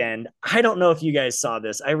weekend, I don't know if you guys saw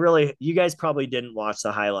this. You guys probably didn't watch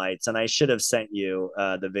the highlights, and I should have sent you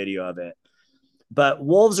the video of it. But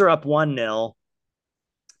Wolves are up 1-0.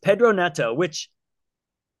 Pedro Neto, which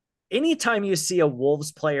anytime you see a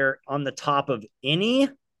Wolves player on the top of any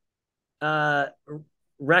uh,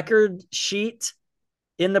 record sheet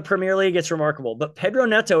in the Premier League, it's remarkable. But Pedro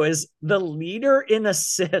Neto is the leader in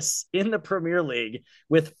assists in the Premier League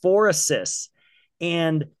with 4 assists.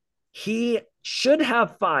 And he should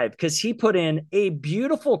have 5 because he put in a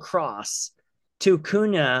beautiful cross to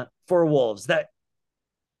Cunha for Wolves that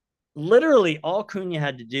literally all Cunha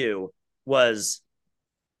had to do was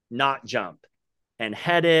not jump and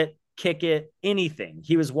head it, kick it, anything.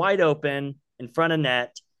 He was wide open in front of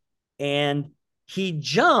net and he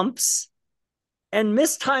jumps and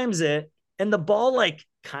mistimes it. And the ball like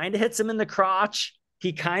kind of hits him in the crotch.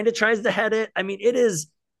 He kind of tries to head it. I mean, it is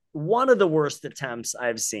one of the worst attempts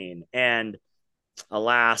I've seen. And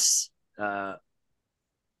alas,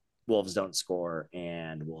 Wolves don't score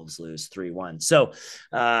and Wolves lose 3-1. So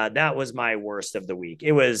that was my worst of the week.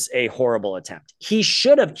 It was a horrible attempt. He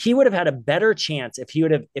would have had a better chance if he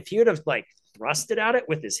would have like thrusted at it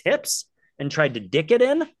with his hips and tried to dick it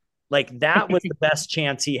in. Like that was the best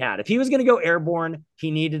chance he had. If he was going to go airborne,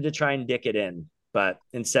 he needed to try and dick it in, but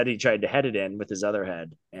instead he tried to head it in with his other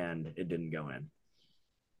head and it didn't go in.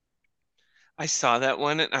 I saw that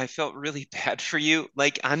one and I felt really bad for you.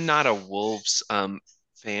 Like I'm not a Wolves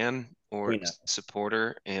fan or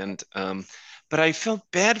supporter, and but I felt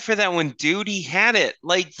bad for that one, dude. He had it.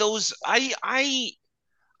 Like those I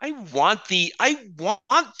want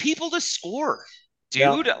people to score,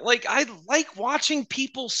 dude. Yeah. Like I like watching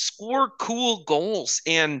people score cool goals,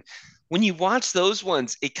 and when you watch those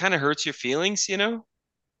ones, it kind of hurts your feelings, you know?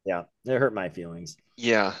 Yeah, it hurt my feelings.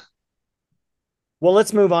 Yeah. Well,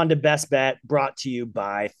 let's move on to best bet, brought to you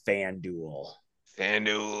by FanDuel.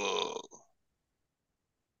 FanDuel.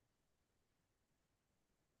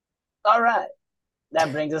 All right.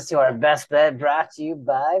 That brings us to our best bet, brought to you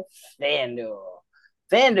by FanDuel.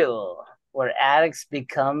 FanDuel, where addicts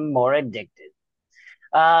become more addicted.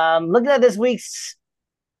 Looking at this week's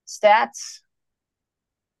stats,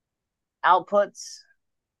 outputs,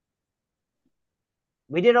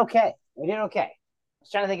 we did okay. I was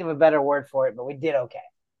trying to think of a better word for it, but we did okay.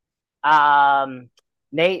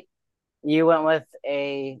 Nate, you went with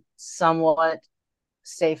a somewhat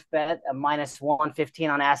safe bet, a minus 115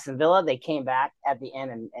 on Aston Villa. They came back at the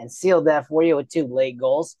end and sealed that for you with 2 late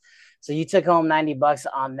goals. So you took home $90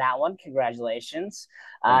 on that one. Congratulations.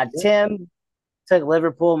 Tim took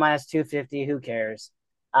Liverpool minus 250. Who cares?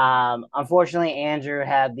 Unfortunately, Andrew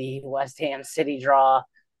had the West Ham City draw.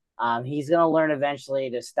 He's going to learn eventually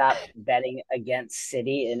to stop betting against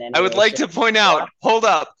City. And I would like to point out, hold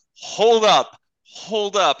up.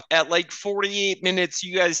 At like 48 minutes,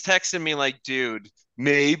 you guys texted me like, dude,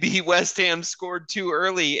 maybe West Ham scored too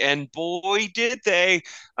early. And boy, did they,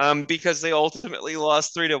 because they ultimately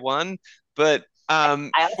lost 3-1. But I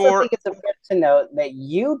also think it's important to note that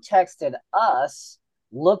you texted us,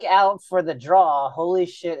 look out for the draw. Holy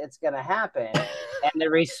shit, it's going to happen. And the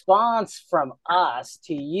response from us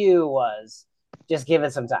to you was just give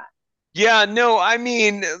it some time. Yeah, no, I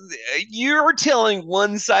mean, you're telling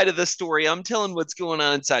one side of the story. I'm telling what's going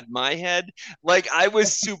on inside my head. Like, I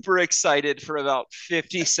was super excited for about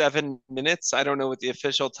 57 minutes. I don't know what the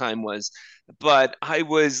official time was, but I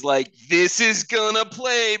was like, this is gonna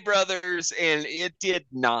play, brothers. And it did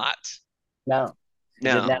not. No.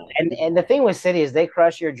 No. And the thing with City is they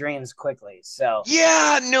crush your dreams quickly. So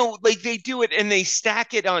yeah, no, like they do it and they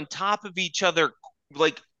stack it on top of each other,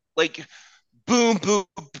 like boom, boom,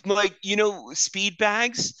 like speed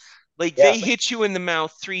bags. Like they hit you in the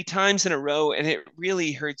mouth 3 times in a row, and it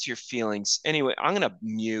really hurts your feelings. Anyway, I'm gonna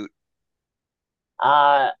mute.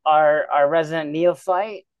 Our resident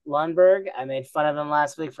neophyte Lundberg, I made fun of him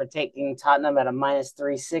last week for taking Tottenham at a minus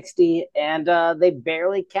 360, and they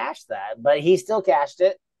barely cashed that, but he still cashed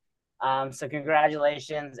it. So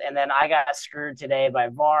congratulations. And then I got screwed today by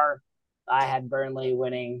VAR. I had Burnley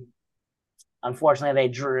winning. Unfortunately, they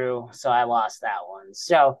drew, so I lost that one.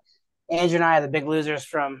 So Andrew and I are the big losers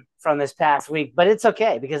from this past week, but it's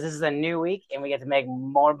okay because this is a new week and we get to make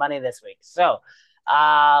more money this week. So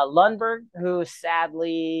Lundberg, who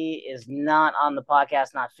sadly is not on the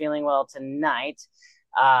podcast, not feeling well tonight,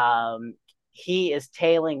 he is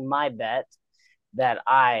tailing my bet that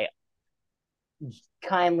I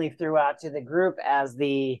kindly threw out to the group as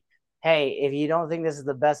the, hey, if you don't think this is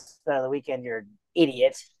the best bet of the weekend, you're an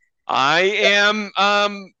idiot. I am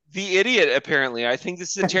the idiot, apparently. I think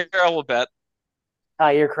this is a terrible bet. Oh,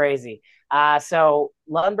 you're crazy. So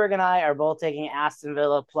Lundberg and I are both taking Aston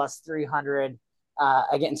Villa plus 300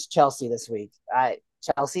 against Chelsea this week.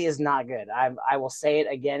 Chelsea is not good. I will say it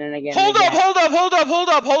again and again. Hold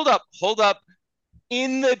up.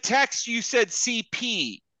 In the text, you said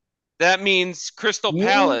CP. That means Crystal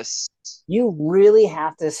Palace. You really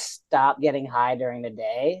have to stop getting high during the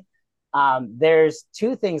day. There's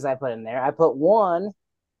 2 things I put in there. I put one,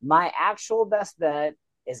 my actual best bet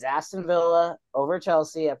is Aston Villa over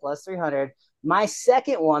Chelsea at plus 300. My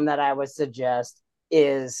second one that I would suggest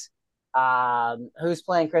is who's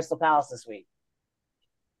playing Crystal Palace this week?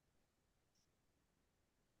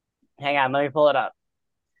 Hang on, let me pull it up.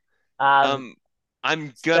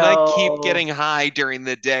 I'm gonna keep getting high during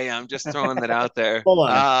the day. I'm just throwing that out there.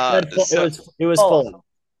 Fulham. It was Fulham.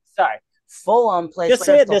 Sorry. Fulham plays. Just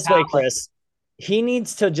say it this way, Chris. He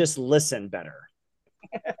needs to just listen better.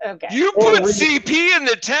 Okay. You put CP in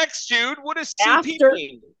the text, dude. What does CP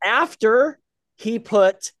mean? After he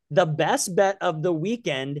put the best bet of the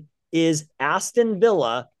weekend is Aston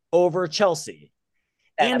Villa over Chelsea.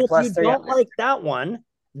 And At if you plus don't 300. like that one,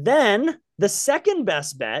 then the second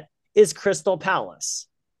best bet is Crystal Palace.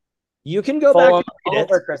 You can go back Fulham and read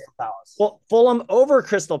over it. Crystal Palace Well, Fulham over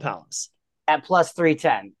Crystal Palace. at plus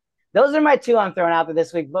 310. Those are my two I'm throwing out there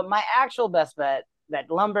this week. But my actual best bet that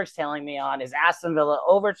Lumberg's telling me on is Aston Villa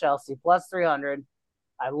over Chelsea plus 300.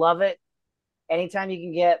 I love it. Anytime you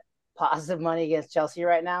can get positive money against Chelsea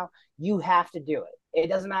right now, you have to do it. It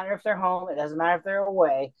doesn't matter if they're home. It doesn't matter if they're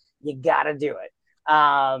away. You got to do it.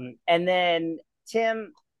 And then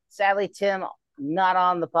Tim, sadly, Tim, not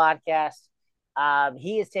on the podcast.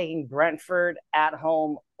 He is taking Brentford at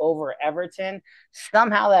home over Everton.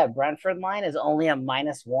 Somehow that Brentford line is only a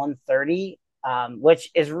minus 130, which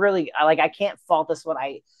is really like I can't fault this one.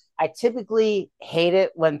 I typically hate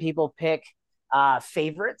it when people pick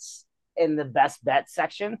favorites in the best bet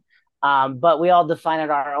section, but we all define it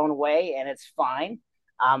our own way, and it's fine.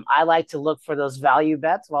 I like to look for those value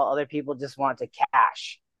bets while other people just want to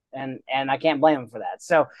cash. And I can't blame him for that.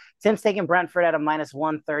 So Tim's taking Brentford at a minus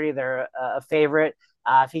 130. They're a favorite.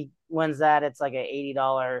 If he wins that, it's like an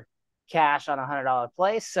 $80 cash on a $100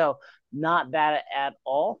 play. So not bad at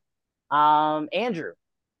all. Andrew,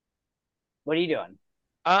 what are you doing?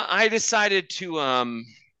 I decided to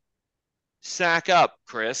sack up,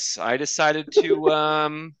 Chris. I decided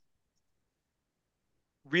to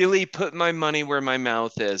really put my money where my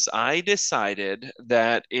mouth is. I decided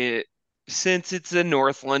that since it's a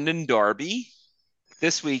North London derby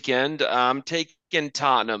this weekend, I'm taking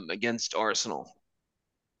Tottenham against Arsenal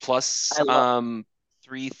plus I love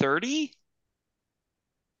 330.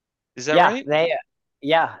 Is that Yeah,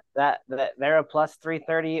 right? that they're a plus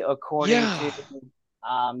 330 according to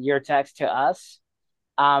Yeah. your text to us.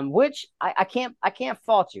 Which I can't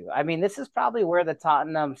fault you. I mean, this is probably where the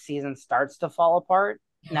Tottenham season starts to fall apart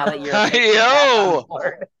now that Europeans are back on Yo,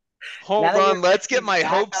 board. Now hold that on. Let's get Europeans my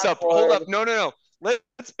back hopes on up. Hold board, up. No.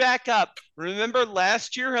 Let's back up. Remember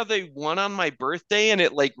last year how they won on my birthday and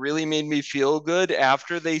it like really made me feel good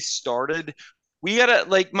after they started? We gotta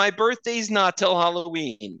like my birthday's not till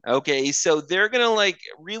Halloween. Okay, so they're gonna like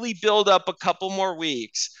really build up a couple more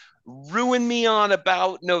weeks, ruin me on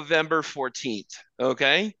about November 14th.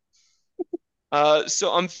 Okay.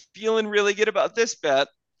 So I'm feeling really good about this bet.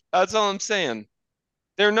 That's all I'm saying.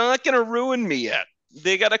 They're not gonna ruin me yet.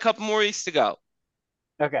 They got a couple more weeks to go.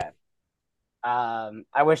 okay.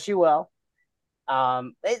 I wish you well.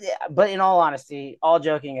 But in all honesty, all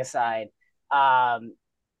joking aside,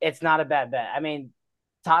 it's not a bad bet. I mean,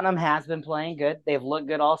 Tottenham has been playing good. They've looked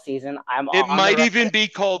good all season. I'm It on the might record. even be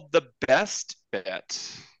called the best bet.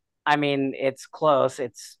 I mean, it's close.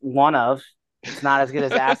 It's one of. It's not as good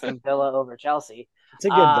as Aston Villa over Chelsea. It's a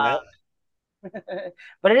good Uh, bet.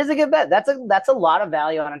 but it is a good bet. That's a lot of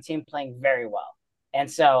value on a team playing very well. And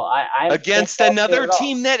so I can't Against fault you another at all.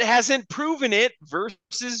 team that hasn't proven it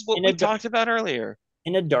versus what In we a talked about earlier.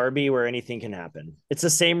 in a derby where anything can happen. It's the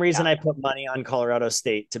same reason Yeah. I put money on Colorado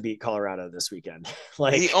State to beat Colorado this weekend. He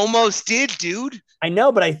Like almost did, dude. I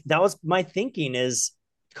know, but that was my thinking is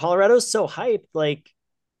Colorado's so hyped. Like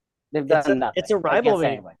They've it's a done nothing it's a against rivalry.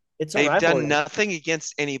 anybody. It's a They've done rivalry. nothing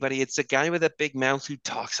against anybody. It's a guy with a big mouth who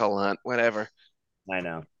talks a lot. Whatever. I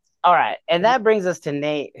know. All right. And that brings us to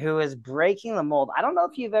Nate, who is breaking the mold. I don't know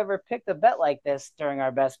if you've ever picked a bet like this during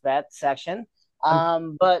our best bet section.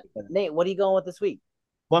 But Nate, what are you going with this week?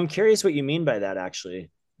 Well, I'm curious what you mean by that.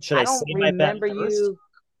 Actually, should I I say don't my bet remember first? you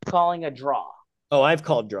calling a draw. Oh, I've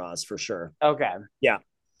called draws for sure. Okay. Yeah.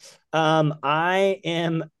 I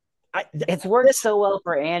am. It's worked so well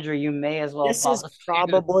for Andrew, you may as well This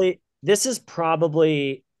is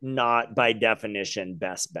probably not by definition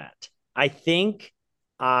best bet. I think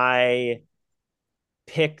I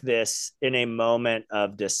pick this in a moment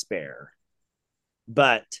of despair,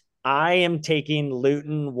 but I am taking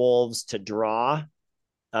Luton Wolves to draw.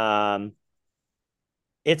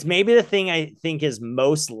 It's maybe the thing I think is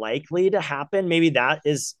most likely to happen. Maybe that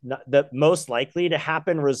is the most likely to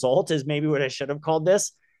happen result is maybe what I should have called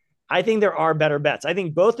this. I think there are better bets. I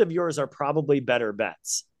think both of yours are probably better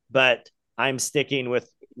bets, but I'm sticking with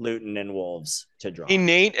Luton and Wolves to draw. Hey,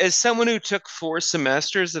 Nate, as someone who took 4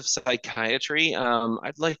 semesters of psychiatry,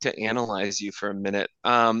 I'd like to analyze you for a minute.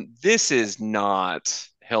 This is not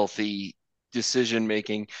healthy decision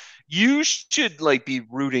making. You should like be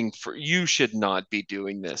rooting for. You should not be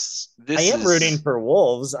doing this. I am rooting for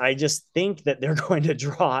Wolves. I just think that they're going to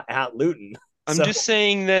draw at Luton. I'm just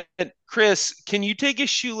saying that, Chris, can you take his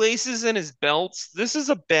shoelaces and his belts? This is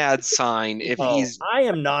a bad sign if he's. I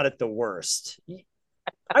am not at the worst.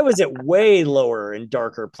 I was at way lower and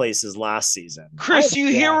darker places last season. Chris, you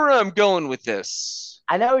hear where I'm going with this?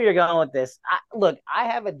 I know where you're going with this. Look, I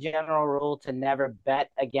have a general rule to never bet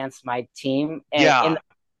against my team. And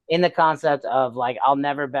in the concept of like I'll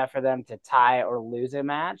never bet for them to tie or lose a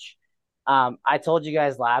match. I told you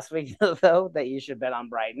guys last week though that you should bet on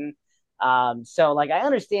Brighton. So like I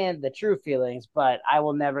understand the true feelings, but I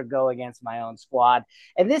will never go against my own squad.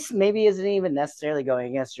 And this maybe isn't even necessarily going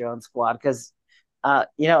against your own squad because a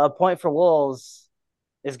point for Wolves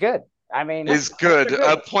is good. I mean, Is good.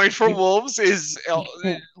 A point for Wolves is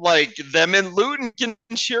like them and Luton can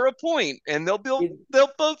share a point, and they'll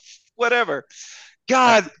both whatever.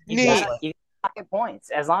 God, Nate, you gotta get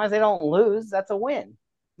points as long as they don't lose. That's a win.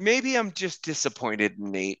 maybe I'm just disappointed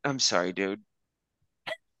in Nate. I'm sorry, dude.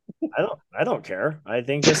 I don't care. I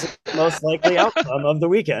think this is the most likely outcome of the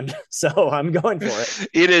weekend. So I'm going for it.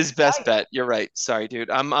 It is best bet. You're right. Sorry, dude.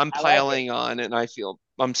 I'm piling like on and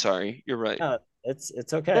I'm sorry. You're right.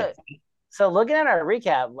 It's okay. So looking at our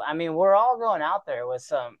recap, I mean, we're all going out there with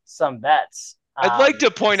some bets. I'd like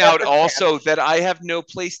to point out also that I have no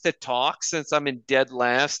place to talk since I'm in dead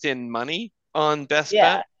last in money on best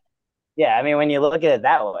bet. Yeah. I mean, when you look at it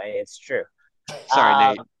that way, it's true.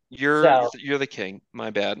 Sorry, Nate. You're the king.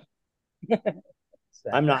 My bad.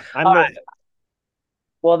 I'm not. Right.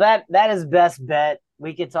 Well, that is best bet.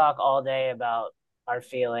 We could talk all day about our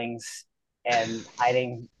feelings and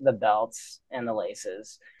hiding the belts and the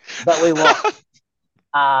laces, but we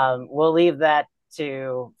won't. We'll leave that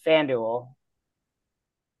to FanDuel,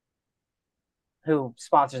 who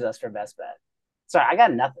sponsors us for best bet. Sorry, I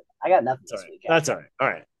got nothing. This week. That's all right. All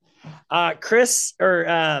right. Chris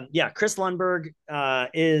Lundberg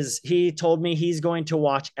he told me he's going to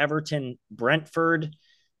watch Everton Brentford.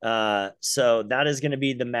 So that is going to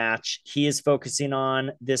be the match he is focusing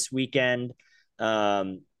on this weekend.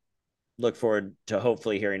 Look forward to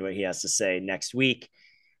hopefully hearing what he has to say next week.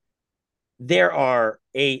 We are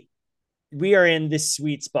in this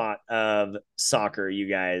sweet spot of soccer, you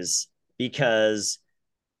guys, because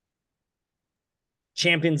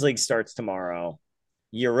Champions League starts tomorrow.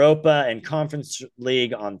 Europa and Conference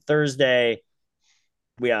League on Thursday.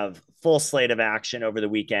 We have full slate of action over the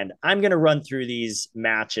weekend. I'm going to run through these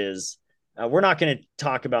matches. We're not going to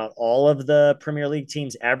talk about all of the Premier League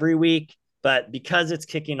teams every week, but because it's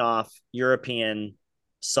kicking off European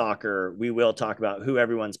soccer, we will talk about who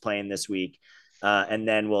everyone's playing this week, and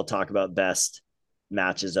then we'll talk about best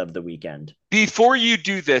matches of the weekend. Before you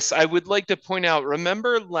do this, I would like to point out,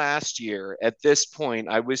 remember last year at this point,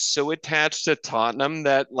 I was so attached to Tottenham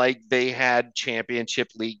that like they had Championship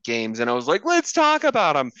League games and I was like, let's talk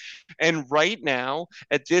about them. And right now,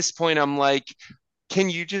 at this point, I'm like, can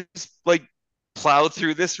you just like plow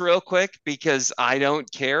through this real quick because I don't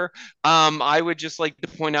care. I would just like to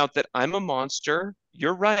point out that I'm a monster.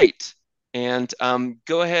 You're right. And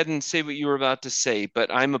go ahead and say what you were about to say, but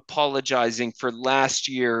I'm apologizing for last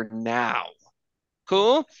year now.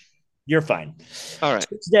 Cool? You're fine. All right.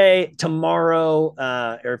 Tuesday, tomorrow,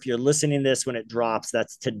 or if you're listening to this when it drops,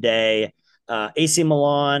 that's today. AC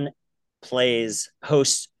Milan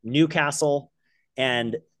hosts Newcastle,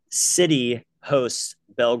 and City hosts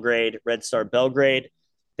Belgrade, Red Star Belgrade.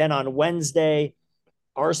 Then on Wednesday,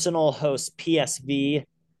 Arsenal hosts PSV,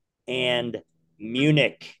 and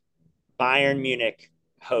Bayern Munich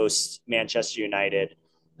hosts Manchester United.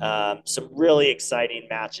 Some really exciting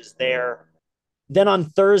matches there. Then on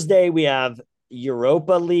Thursday, we have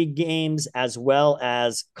Europa League games as well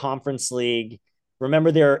as Conference League.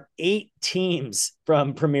 Remember, there are 8 teams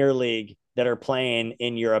from Premier League that are playing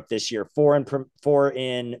in Europe this year. 4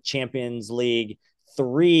 in Champions League,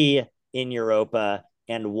 3 in Europa,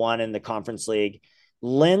 and 1 in the Conference League.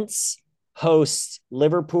 Linz hosts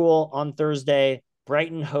Liverpool on Thursday.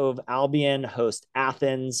 Brighton Hove Albion host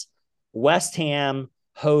Athens. West Ham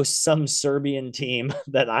hosts some Serbian team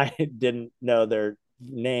that I didn't know their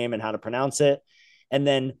name and how to pronounce it. And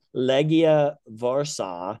then Legia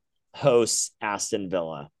Warsaw hosts Aston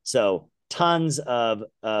Villa. So tons of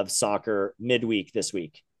soccer midweek this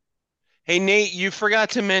week. Hey, Nate, you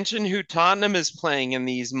forgot to mention who Tottenham is playing in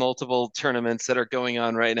these multiple tournaments that are going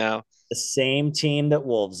on right now. The same team that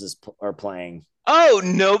Wolves are playing. Oh,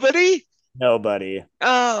 nobody? Nobody.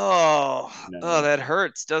 Oh, that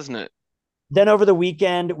hurts, doesn't it? Then over the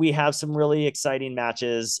weekend, we have some really exciting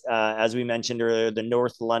matches. As we mentioned earlier, the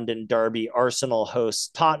North London Derby, Arsenal hosts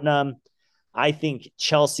Tottenham. I think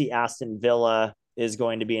Chelsea Aston Villa is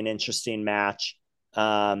going to be an interesting match.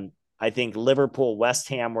 I think Liverpool West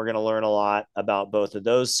Ham, we're going to learn a lot about both of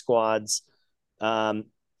those squads. And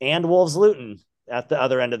Wolves Luton at the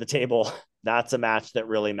other end of the table. That's a match that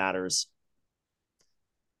really matters.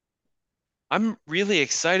 I'm really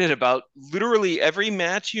excited about literally every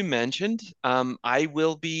match you mentioned. I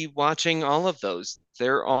will be watching all of those.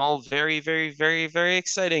 They're all very, very, very, very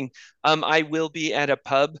exciting. I will be at a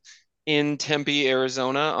pub in Tempe,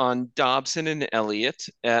 Arizona on Dobson and Elliott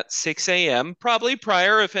at 6 a.m. Probably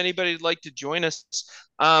prior if anybody'd like to join us.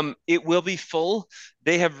 It will be full.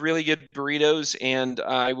 They have really good burritos, and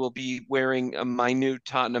I will be wearing my new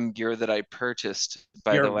Tottenham gear that I purchased,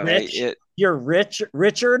 by the way. You're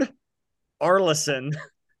Richard Arlison.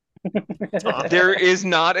 There is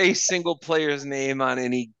not a single player's name on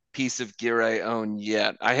any piece of gear I own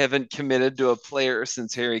yet. I haven't committed to a player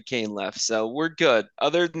since Harry Kane left, so we're good.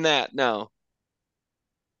 Other than that, no.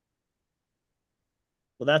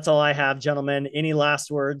 Well, that's all I have, gentlemen. Any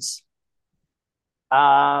last words?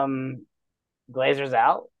 Glazers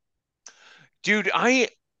out. Dude,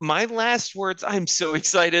 my last words, I'm so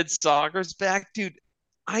excited. Soccer's back, dude.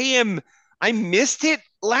 I missed it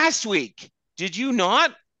last week. Did you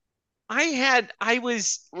not? I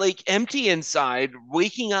was like empty inside,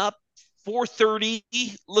 waking up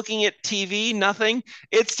 4:30, looking at TV, nothing.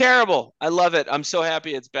 It's terrible. I love it. I'm so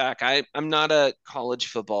happy it's back. I'm not a college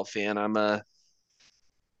football fan. I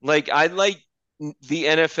like the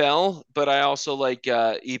NFL, but I also like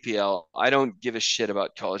EPL. I don't give a shit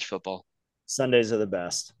about college football. Sundays are the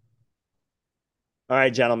best. All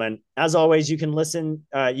right, gentlemen. As always, you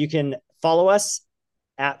can follow us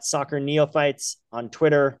at Soccer Neophytes on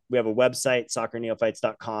Twitter. We have a website,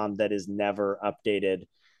 soccerneophytes.com, that is never updated.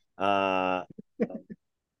 Other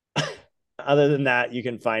than that, you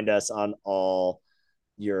can find us on all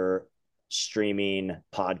your streaming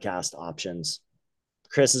podcast options.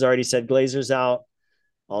 Chris has already said Glazers out.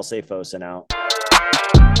 I'll say Fosen out.